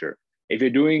that nature. If you're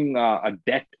doing a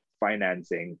debt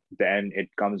financing, then it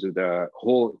comes with a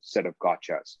whole set of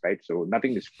gotchas, right? So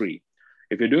nothing is free.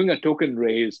 If you're doing a token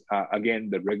raise, again,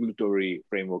 the regulatory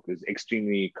framework is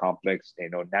extremely complex.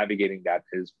 Navigating that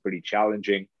is pretty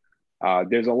challenging.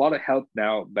 There's a lot of help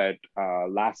now, but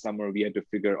last summer we had to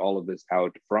figure all of this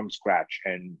out from scratch.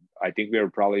 And I think we are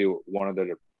probably one of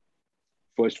the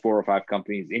first 4 or 5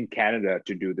 companies in Canada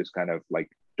to do this kind of like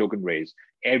token raise.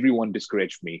 Everyone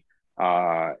discouraged me.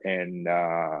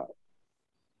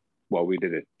 Well, we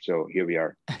did it. So here we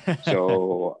are.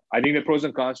 So I think the pros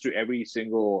and cons to every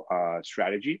single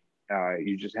strategy.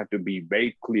 You just have to be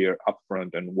very clear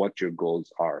upfront on what your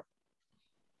goals are.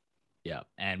 Yeah.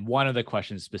 And one of the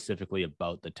questions specifically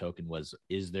about the token was,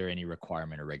 is there any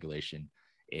requirement or regulation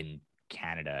in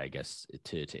Canada, I guess,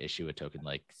 to issue a token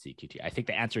like CQT? I think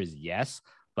the answer is yes,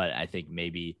 but I think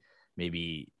maybe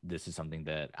this is something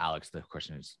that Alex, the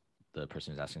person who's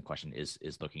asking the question is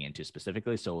looking into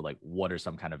specifically. So like, what are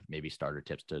some kind of maybe starter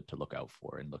tips to look out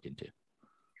for and look into?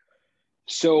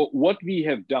 So what we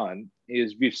have done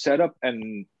is we've set up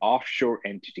an offshore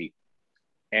entity.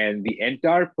 And the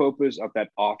entire purpose of that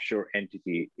offshore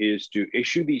entity is to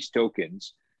issue these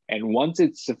tokens. And once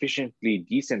it's sufficiently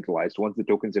decentralized, once the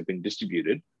tokens have been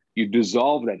distributed, you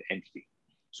dissolve that entity.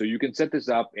 So you can set this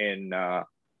up in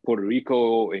Puerto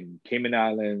Rico, in Cayman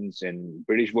Islands, in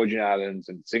British Virgin Islands,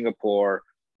 and Singapore.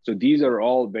 So these are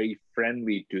all very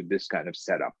friendly to this kind of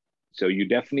setup. So you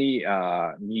definitely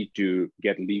need to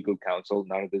get legal counsel.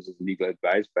 None of this is legal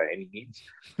advice by any means.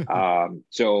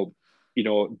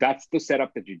 That's the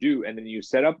setup that you do. And then you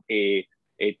set up a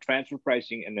transfer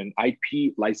pricing and an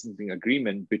IP licensing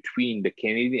agreement between the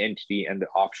Canadian entity and the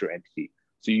offshore entity.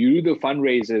 So you do the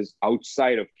fundraisers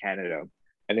outside of Canada,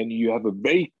 and then you have a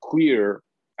very clear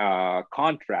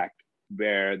contract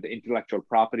where the intellectual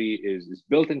property is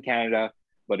built in Canada,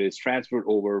 but is transferred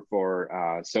over for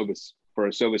a service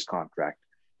contract.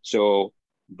 So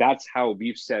that's how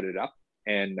we've set it up.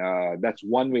 And that's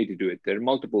one way to do it. There are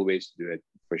multiple ways to do it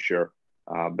for sure.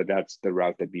 But that's the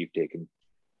route that we've taken.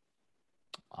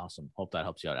 Awesome. Hope that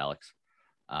helps you out, Alex.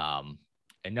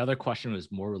 Another question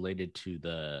was more related to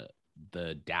the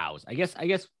DAOs. I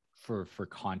guess for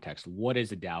context, what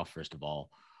is a DAO first of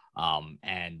all?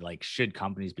 And like, should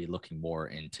companies be looking more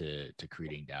into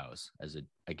creating DAOs as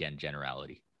again,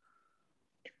 generality?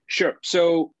 Sure.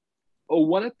 So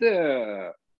one of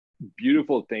the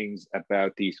beautiful things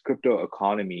about these crypto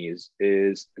economies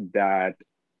is that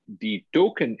the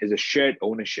token is a shared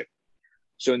ownership.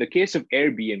 So in the case of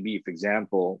Airbnb, for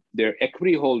example, they're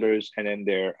equity holders and then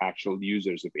they're actual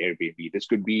users of Airbnb. This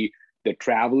could be the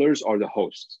travelers or the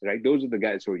hosts, right? Those are the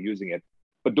guys who are using it.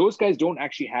 But those guys don't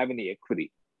actually have any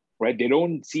equity, right? They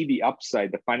don't see the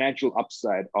upside, the financial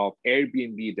upside of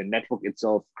Airbnb, the network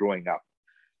itself growing up.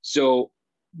 So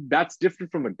that's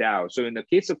different from a DAO. So in the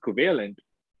case of Covalent,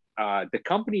 the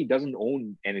company doesn't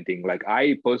own anything. Like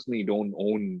I personally don't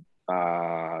own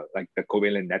like the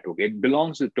Covalent network. It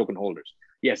belongs to token holders.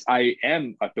 Yes, I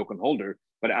am a token holder,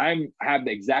 but I have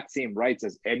the exact same rights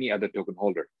as any other token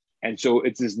holder. And so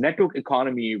it's this network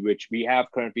economy, which we have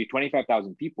currently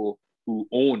 25,000 people who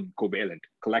own Covalent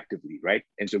collectively, right?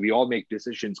 And so we all make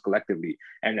decisions collectively.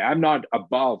 And I'm not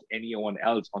above anyone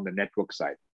else on the network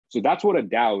side. So that's what a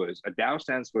DAO is. A DAO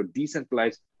stands for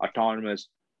Decentralized Autonomous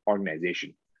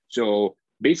Organization. So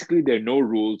basically, there are no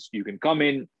rules. You can come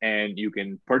in and you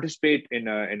can participate in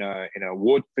a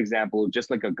vote, for example,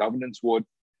 just like a governance vote,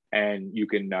 and you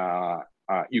can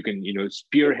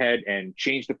spearhead and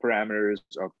change the parameters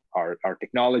of our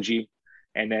technology.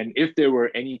 And then if there were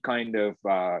any kind of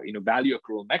value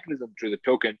accrual mechanism to the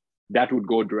token, that would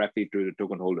go directly to the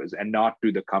token holders and not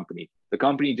to the company. The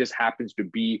company just happens to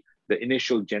be the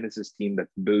initial Genesis team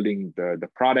that's building the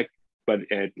product, but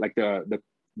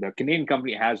the Canadian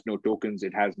company has no tokens.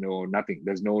 It has nothing.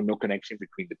 There's no connection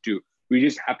between the two. We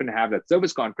just happen to have that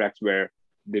service contracts where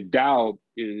the DAO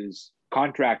is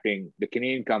contracting the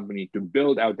Canadian company to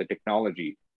build out the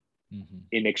technology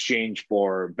in exchange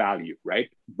for value, right?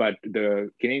 But the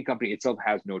Canadian company itself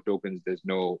has no tokens. There's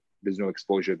no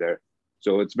exposure there.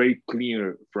 So it's very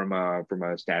clear from a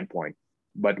standpoint.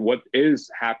 But what is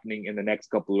happening in the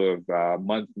next couple of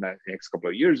months, next couple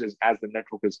of years is as the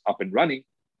network is up and running,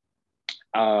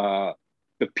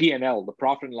 the P&L, the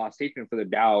profit and loss statement for the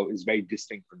DAO is very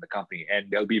distinct from the company. And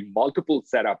there'll be multiple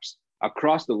setups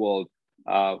across the world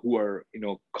who are,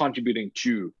 contributing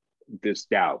to this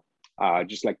DAO,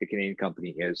 just like the Canadian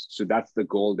company is. So that's the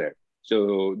goal there.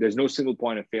 So there's no single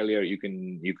point of failure. You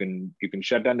can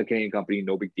shut down the Canadian company,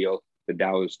 no big deal. The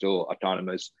DAO is still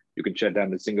autonomous. You can shut down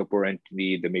the Singapore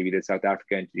entity, maybe the South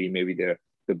Africa entity, maybe the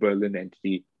Berlin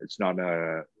entity. It's not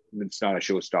a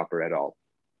showstopper at all.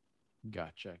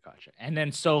 Gotcha. And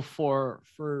then so for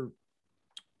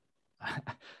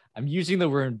I'm using the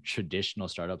word traditional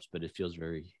startups, but it feels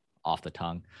very off the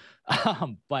tongue.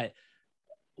 But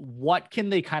what can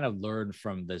they kind of learn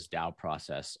from this DAO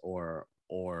process or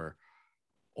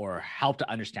help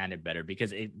to understand it better?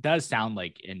 Because it does sound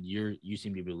like, and you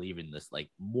seem to believe in this, like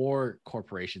more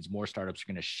corporations, more startups are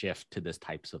going to shift to this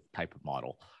type of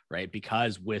model, right?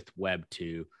 Because with Web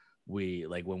 2, we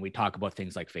like when we talk about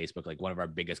things like Facebook, like one of our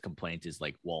biggest complaints is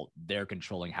like, well, they're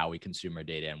controlling how we consume our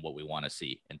data and what we want to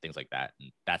see and things like that.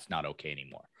 And that's not okay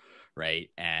anymore.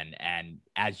 Right. And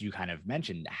as you kind of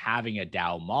mentioned, having a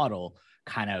DAO model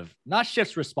kind of not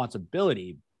shifts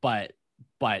responsibility, but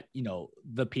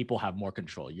the people have more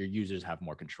control. Your users have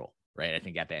more control. Right. I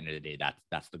think at the end of the day,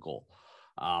 that's the goal.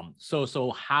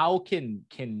 So how can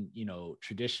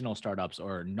traditional startups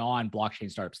or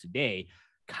non-blockchain startups today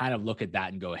kind of look at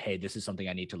that and go, hey, this is something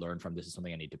I need to learn from. This is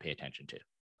something I need to pay attention to.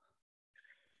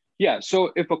 Yeah.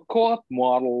 So if a co-op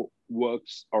model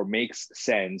works or makes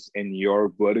sense in your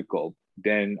vertical,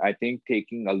 then I think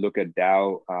taking a look at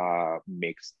DAO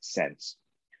makes sense.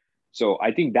 So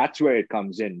I think that's where it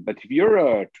comes in. But if you're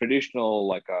a traditional,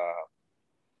 like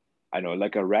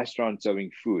a restaurant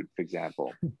serving food, for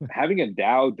example, having a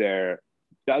DAO there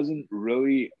doesn't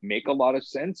really make a lot of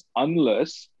sense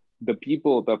unless the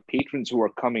patrons who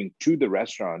are coming to the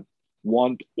restaurant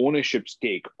want ownership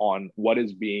stake on what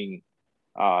is being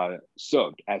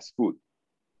served as food.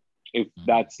 If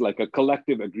that's like a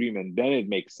collective agreement, then it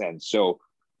makes sense. So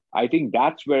I think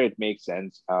that's where it makes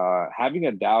sense. Having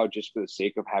a DAO just for the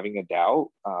sake of having a DAO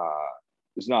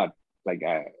is not like,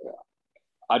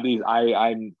 at least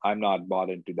I'm not bought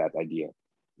into that idea,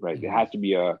 right? Mm-hmm. There has to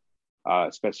be a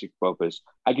specific purpose.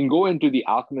 I can go into the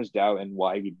Alchemist DAO and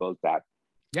why we built that.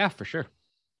 Yeah, for sure.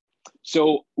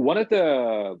 So one of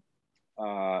the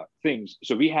things,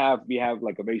 so we have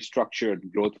like a very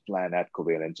structured growth plan at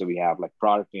Covalent. So we have like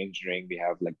product engineering, we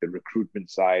have like the recruitment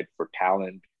side for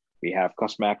talent, we have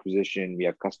customer acquisition, we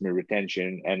have customer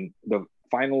retention, and the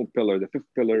final pillar, the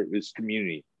fifth pillar, is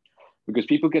community. Because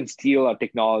people can steal our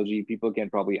technology, people can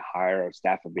probably hire our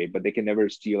staff away, but they can never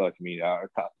steal our community.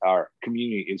 Our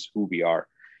community is who we are.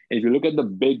 And if you look at the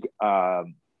big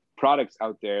products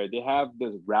out there, they have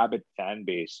this rabid fan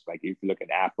base. Like if you look at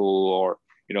Apple or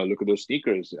look at those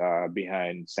sneakers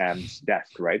behind Sam's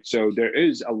desk, right? So there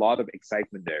is a lot of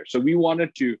excitement there. So we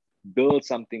wanted to build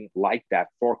something like that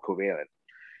for Covalent.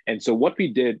 And so what we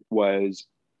did was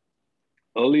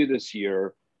earlier this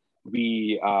year,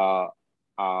 we for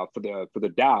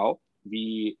the DAO,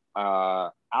 we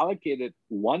allocated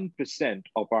 1%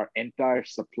 of our entire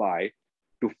supply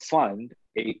to fund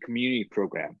a community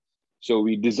program. So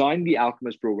we designed the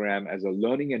Alchemist program as a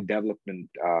learning and development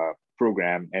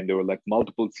program, and there were like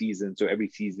multiple seasons. So every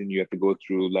season you have to go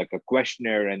through like a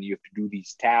questionnaire and you have to do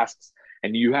these tasks,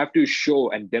 and you have to show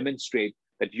and demonstrate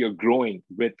that you're growing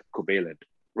with Covalent,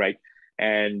 right?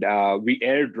 And we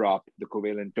airdropped the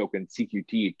Covalent token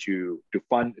CQT to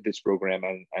fund this program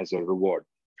and as a reward.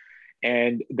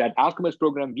 And that Alchemist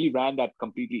program, we ran that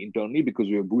completely internally because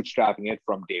we were bootstrapping it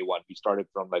from day one. We started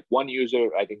from like one user.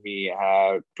 I think we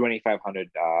have 2,500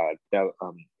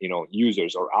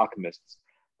 users or alchemists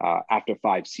after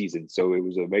 5 seasons. So it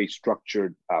was a very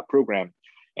structured program.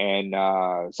 And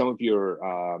some of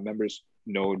your members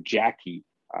know Jackie.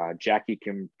 Jackie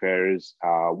Kim Perez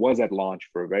was at launch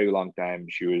for a very long time.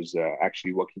 She was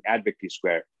actually working at Victory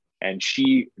Square, and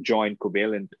she joined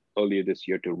Covalent earlier this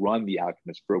year to run the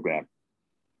Alchemist program.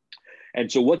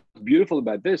 And so what's beautiful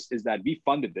about this is that we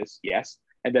funded this, yes,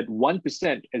 and that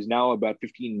 1% is now about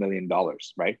 $15 million,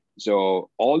 right? So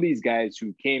all these guys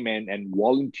who came in and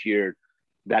volunteered,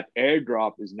 that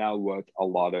airdrop is now worth a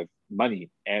lot of money.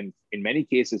 And in many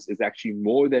cases, it's actually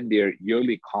more than their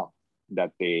yearly comp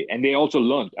that they also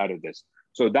learned out of this.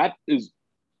 So that is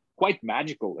quite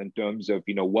magical in terms of,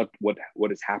 what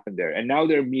has happened there. And now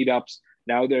there are meetups.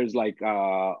 Now there's like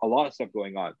a lot of stuff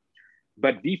going on.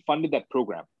 But we funded that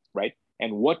program, right?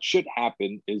 And what should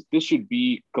happen is this should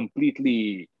be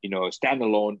completely,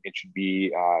 standalone. It should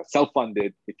be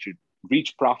self-funded. It should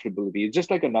reach profitability. It's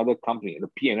just like another company. The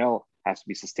P&L has to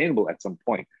be sustainable at some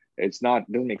point. Doesn't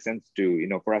make sense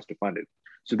to, for us to fund it.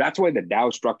 So that's why the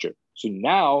DAO structure. So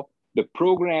now the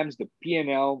programs, the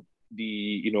P&L,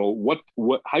 the,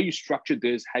 how you structure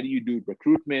this, how do you do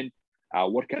recruitment,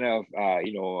 what kind of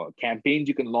campaigns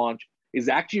you can launch, is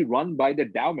actually run by the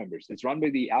DAO members. It's run by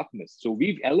the alchemists. So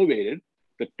we've elevated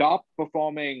the top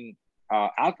performing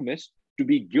alchemists to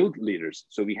be guild leaders.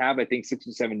 So we have, I think, 6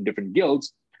 or 7 different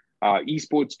guilds: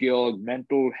 esports guild,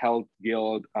 mental health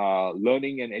guild,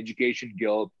 learning and education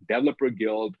guild, developer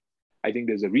guild. I think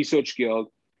there's a research guild.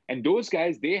 And those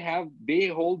guys, they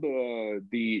hold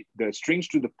the strings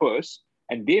to the purse,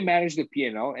 and they manage the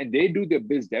P&L, and they do their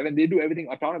biz dev, and they do everything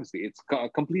autonomously. It's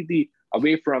completely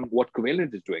away from what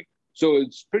Covalent is doing. So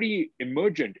it's pretty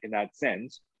emergent in that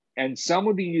sense. And some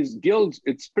of these guilds,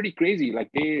 it's pretty crazy. Like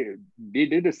they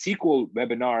did a SQL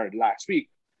webinar last week,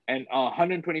 and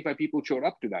 125 people showed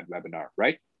up to that webinar,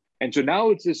 right? And so now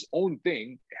it's its own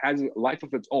thing, has a life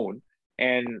of its own,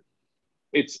 and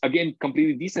it's, again,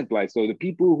 completely decentralized. So the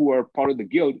people who are part of the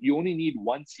guild, you only need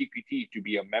one CPT to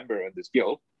be a member of this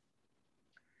guild.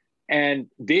 And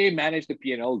they manage the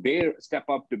P&L, they step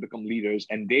up to become leaders,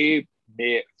 and they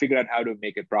figure out how to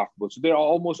make it profitable. So they're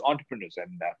almost entrepreneurs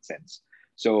in that sense.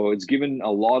 So it's given a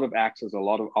lot of access, a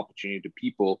lot of opportunity to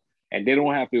people, and they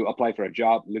don't have to apply for a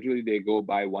job. Literally, they go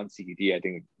buy one CPT. I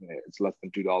think it's less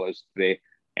than $2 today.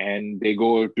 And they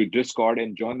go to Discord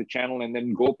and join the channel, and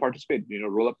then go participate,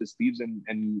 roll up the sleeves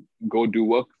and go do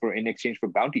work in exchange for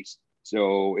bounties.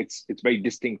 So it's very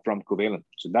distinct from Covalent.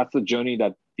 So that's the journey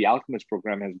that the Alchemist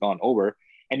program has gone over.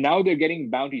 And now they're getting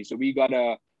bounties. So we got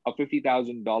a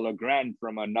 $50,000 grant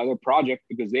from another project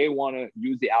because they want to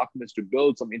use the Alchemist to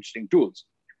build some interesting tools.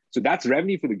 So that's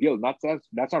revenue for the guild.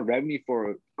 That's not revenue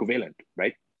for Covalent,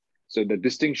 right? So the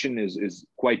distinction is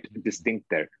quite distinct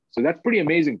there. So that's pretty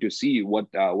amazing to see what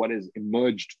has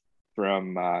emerged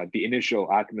from the initial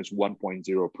Alchemist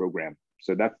 1.0 program.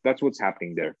 So that's what's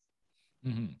happening there.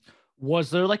 Mm-hmm.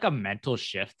 Was there like a mental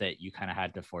shift that you kind of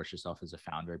had to force yourself as a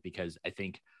founder? Because I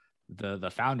think the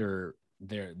founder,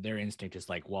 their instinct is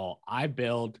like, well, I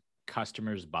build,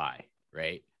 customers buy,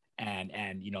 right? And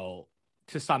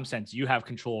to some sense, you have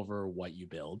control over what you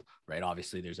build, right?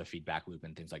 Obviously, there's a feedback loop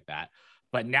and things like that.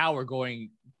 But now we're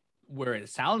going where it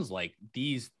sounds like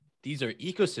these are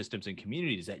ecosystems and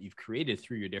communities that you've created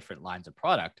through your different lines of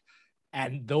product.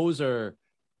 And those are,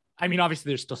 I mean, obviously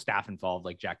there's still staff involved,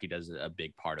 like Jackie does a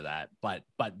big part of that, but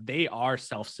they are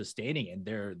self-sustaining, and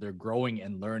they're growing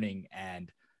and learning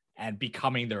and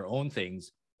becoming their own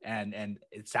things. And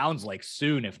it sounds like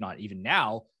soon, if not even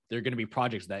now, they're going to be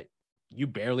projects that you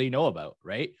barely know about,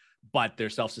 right? But they're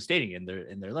self-sustaining and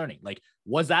they're learning. Like,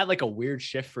 was that like a weird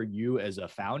shift for you as a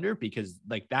founder? Because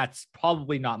like, that's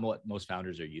probably not what most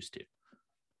founders are used to.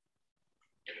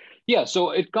 Yeah. So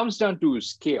it comes down to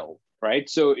scale, right?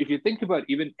 So if you think about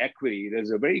even equity, there's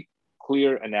a very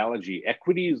clear analogy.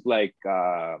 Equity is like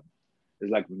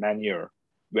manure,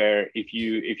 where if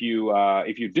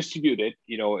you distribute it,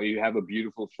 you have a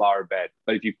beautiful flower bed.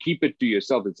 But if you keep it to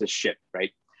yourself, it's a shit,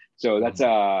 right? So that's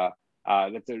a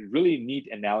really neat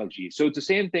analogy. So it's the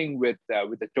same thing with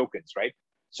the tokens, right?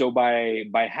 So by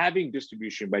having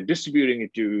distribution, by distributing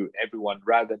it to everyone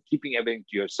rather than keeping everything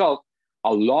to yourself,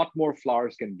 a lot more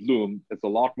flowers can bloom. It's a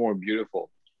lot more beautiful.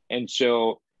 And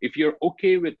so if you're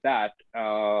okay with that,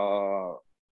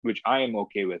 which I am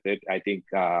okay with it, I think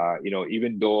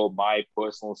even though my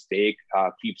personal stake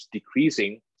keeps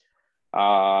decreasing,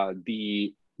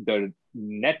 the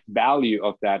net value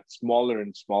of that smaller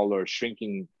and smaller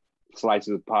shrinking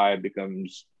slices of pie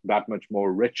becomes that much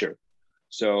more richer.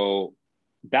 So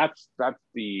that's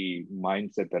the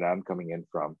mindset that I'm coming in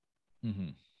from. Mm-hmm.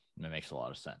 That makes a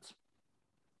lot of sense.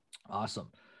 Awesome.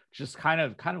 Just kind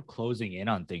of closing in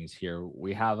on things here.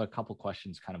 We have a couple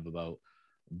questions kind of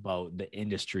about the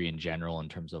industry in general in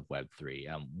terms of Web3.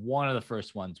 One of the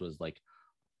first ones was like,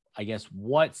 I guess,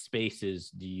 what spaces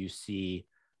do you see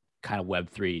kind of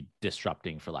Web3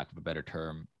 disrupting, for lack of a better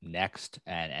term, next?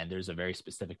 And there's a very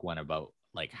specific one about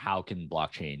like, how can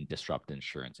blockchain disrupt the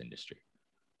insurance industry?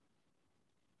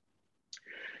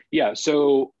 Yeah,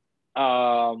 so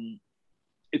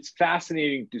it's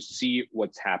fascinating to see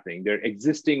what's happening. There are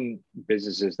existing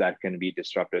businesses that can be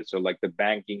disrupted. So like the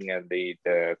banking and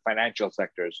the financial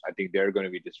sectors, I think they're going to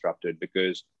be disrupted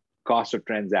because cost of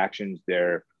transactions,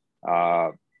 they're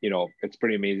it's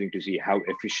pretty amazing to see how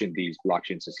efficient these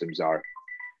blockchain systems are.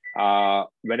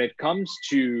 When it comes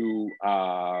to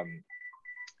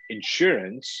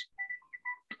insurance,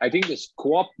 I think this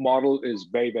co-op model is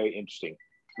very, very interesting,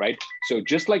 right? So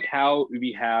just like how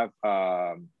we have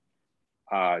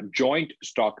joint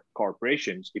stock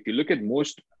corporations, if you look at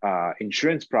most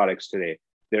insurance products today,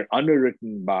 they're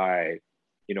underwritten by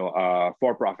a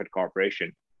for-profit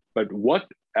corporation. But what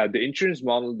the insurance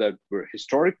model that were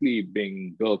historically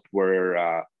being built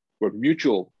were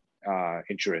mutual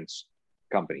insurance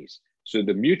companies. So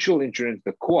the mutual insurance,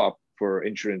 the co-op for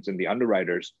insurance and the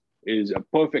underwriters is a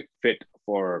perfect fit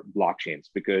for blockchains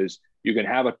because you can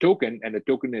have a token and the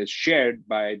token is shared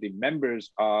by the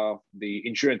members of the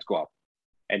insurance co-op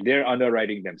and they're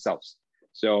underwriting themselves.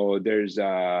 So there's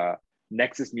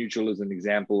Nexus Mutual is an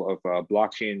example of a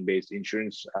blockchain-based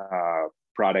insurance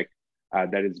product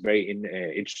that is very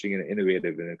interesting and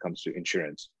innovative when it comes to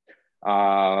insurance.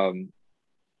 I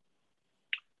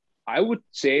would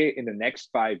say in the next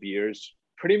 5 years,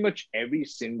 pretty much every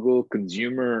single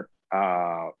consumer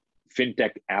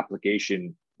fintech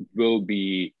application will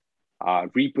be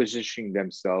repositioning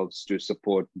themselves to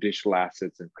support digital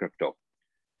assets and crypto.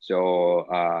 So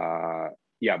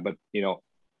yeah, but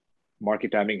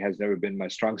market timing has never been my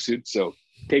strong suit. So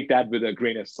take that with a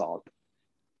grain of salt.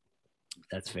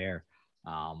 That's fair.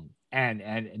 And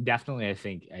definitely, I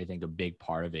think a big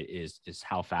part of it is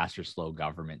how fast or slow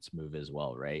governments move as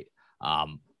well, right?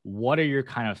 What are your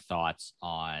kind of thoughts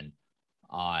on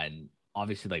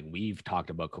obviously, like we've talked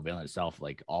about Covalent itself,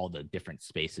 like all the different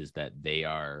spaces that they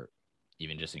are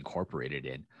even just incorporated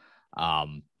in.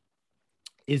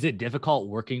 Is it difficult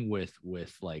working with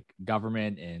like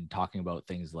government and talking about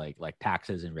things like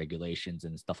taxes and regulations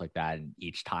and stuff like that? And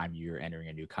each time you're entering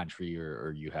a new country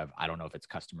or you have, I don't know if it's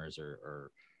customers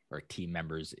or team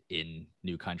members in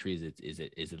new countries, is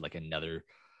it like another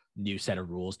new set of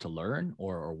rules to learn,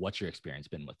 or what's your experience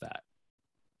been with that?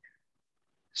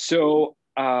 So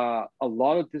a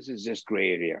lot of this is just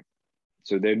gray area.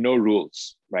 So there are no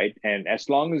rules, right? And as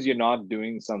long as you're not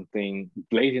doing something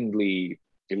blatantly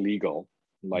illegal,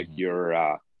 like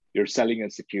you're selling a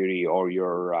security or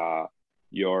you're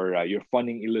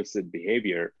funding illicit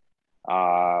behavior,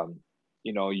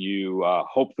 you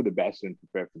hope for the best and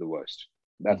prepare for the worst.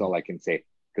 That's all I can say,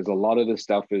 because a lot of this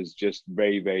stuff is just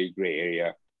very, very gray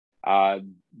area.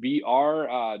 We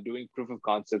are doing proof of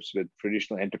concepts with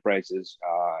traditional enterprises.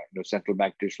 Central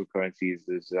bank digital currencies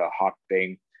is a hot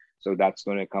thing. So that's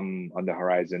going to come on the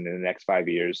horizon in the next 5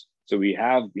 years. So we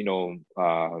have,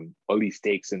 early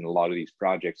stakes in a lot of these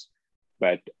projects,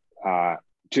 but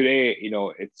today,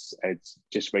 it's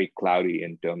just very cloudy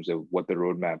in terms of what the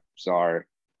roadmaps are.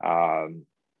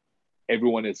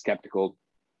 Everyone is skeptical.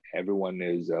 Everyone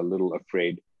is a little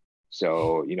afraid.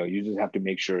 So, you just have to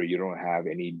make sure you don't have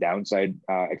any downside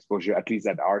exposure, at least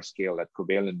at our scale at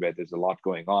Covalent, where there's a lot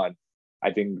going on.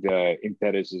 I think the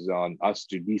impetus is on us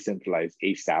to decentralize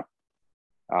ASAP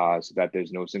so that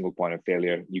there's no single point of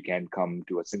failure. You can come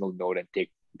to a single node and take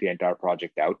the entire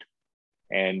project out.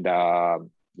 And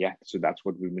so that's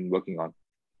what we've been working on.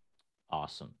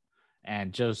 Awesome.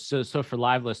 And just so for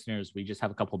live listeners, we just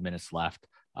have a couple of minutes left.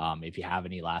 If you have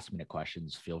any last minute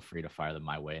questions, feel free to fire them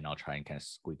my way and I'll try and kind of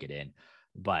squeak it in.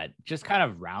 But just kind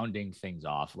of rounding things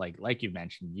off, like you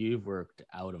mentioned, you've worked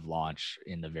out of launch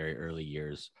in the very early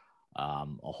years, a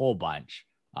whole bunch.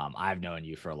 I've known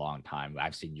you for a long time.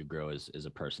 I've seen you grow as a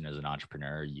person, as an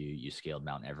entrepreneur. You scaled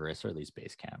Mount Everest, or at least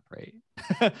base camp, right?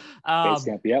 Base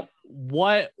camp, yep.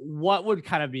 What would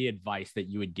kind of be advice that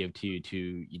you would give to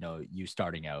you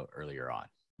starting out earlier on,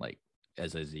 like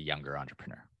as a younger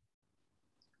entrepreneur?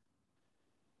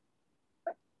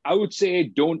 I would say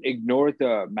don't ignore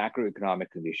the macroeconomic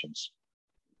conditions,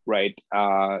 right?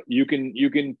 You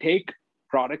can take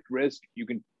product risk, you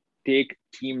can take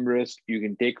team risk, you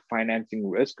can take financing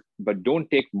risk, but don't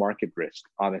take market risk.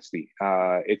 Honestly,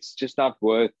 it's just not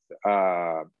worth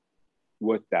that.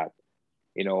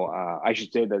 I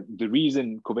should say that the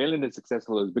reason Covalent is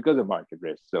successful is because of market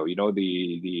risk. So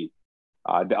the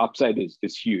upside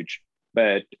is huge,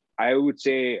 but I would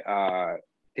say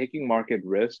taking market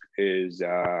risk is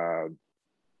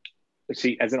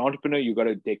see, as an entrepreneur, you got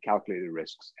to take calculated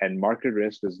risks, and market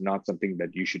risk is not something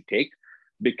that you should take,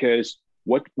 because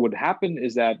what would happen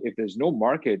is that if there's no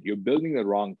market, you're building the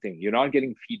wrong thing. You're not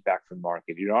getting feedback from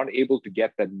market. You're not able to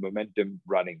get that momentum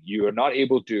running. You are not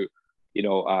able to,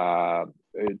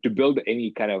 to build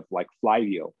any kind of like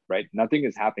flywheel, right? Nothing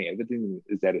is happening. Everything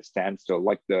is at a standstill.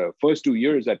 Like the first 2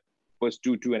 years, first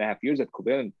 2.5 years at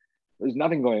Covalent, there's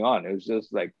nothing going on. It was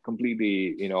just like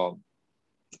completely,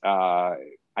 I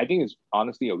think it's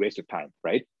honestly a waste of time,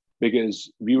 right?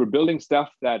 Because we were building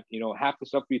stuff that, half the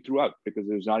stuff we threw out because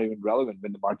it was not even relevant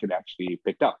when the market actually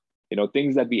picked up.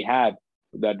 Things that we had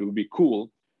that would be cool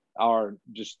are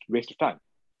just waste of time.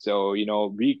 So,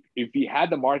 if we had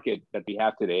the market that we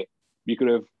have today, we could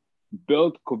have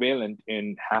built Covalent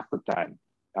in half the time,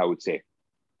 I would say,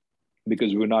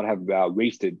 because we would not have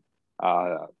wasted,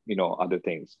 other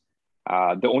things.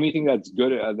 The only thing that's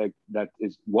good,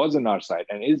 was on our side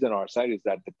and is on our side, is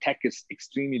that the tech is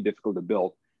extremely difficult to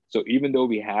build. So even though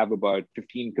we have about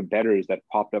 15 competitors that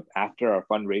popped up after our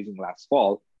fundraising last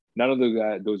fall, none of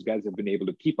those guys have been able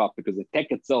to keep up, because the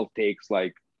tech itself takes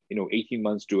 18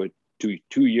 months to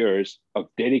 2 years of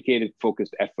dedicated,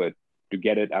 focused effort to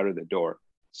get it out of the door.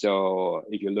 So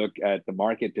if you look at the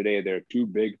market today, there are two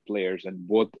big players, and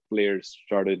both players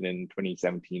started in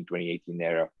 2017, 2018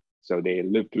 era. So they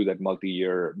lived through that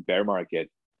multi-year bear market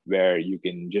where you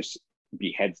can just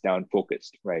be heads down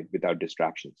focused, right, without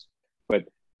distractions. But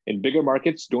in bigger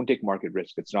markets, don't take market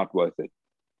risk. It's not worth it.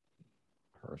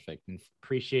 Perfect. And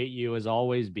appreciate you, as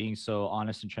always, being so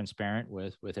honest and transparent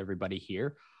with everybody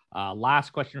here.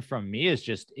 Last question from me is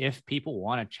just, if people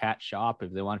want to chat shop,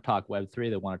 if they want to talk Web3,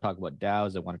 they want to talk about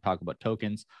DAOs, they want to talk about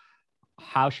tokens,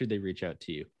 how should they reach out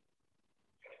to you?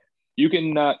 You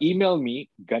can email me,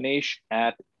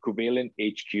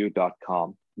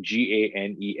 ganesh@covalenthq.com,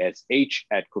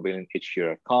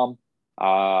 GANESH@covalenthq.com.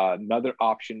 Another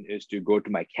option is to go to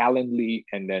my Calendly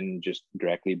and then just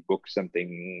directly book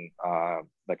something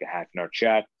like a half-an-hour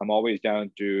chat. I'm always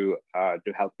down to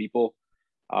help people.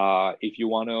 If you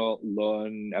want to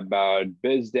learn about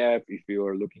biz dev, if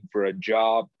you're looking for a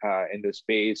job in the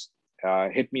space,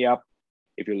 hit me up.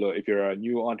 If you're a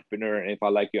new entrepreneur and if I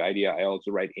like your idea, I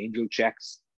also write angel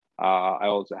checks. I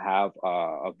also have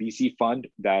a VC fund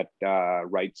that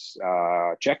writes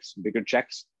checks, bigger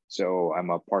checks. So I'm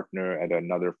a partner at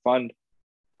another fund.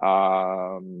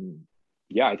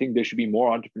 Yeah, I think there should be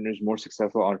more entrepreneurs, more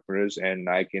successful entrepreneurs, and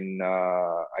I can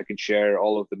share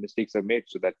all of the mistakes I've made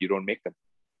so that you don't make them.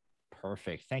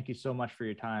 Perfect. Thank you so much for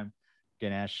your time,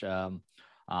 Ganesh. And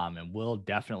we'll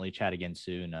definitely chat again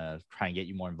soon. Try and get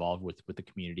you more involved with the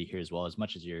community here as well, as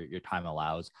much as your time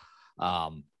allows.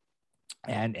 And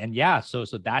yeah, so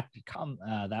that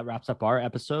wraps up our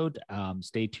episode.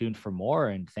 Stay tuned for more,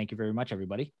 and thank you very much,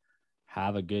 everybody.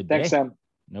 Have a good day. Thanks, Sam.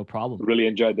 No problem. Really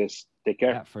enjoyed this. Take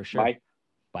care. Yeah, for sure. Bye.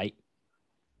 Bye.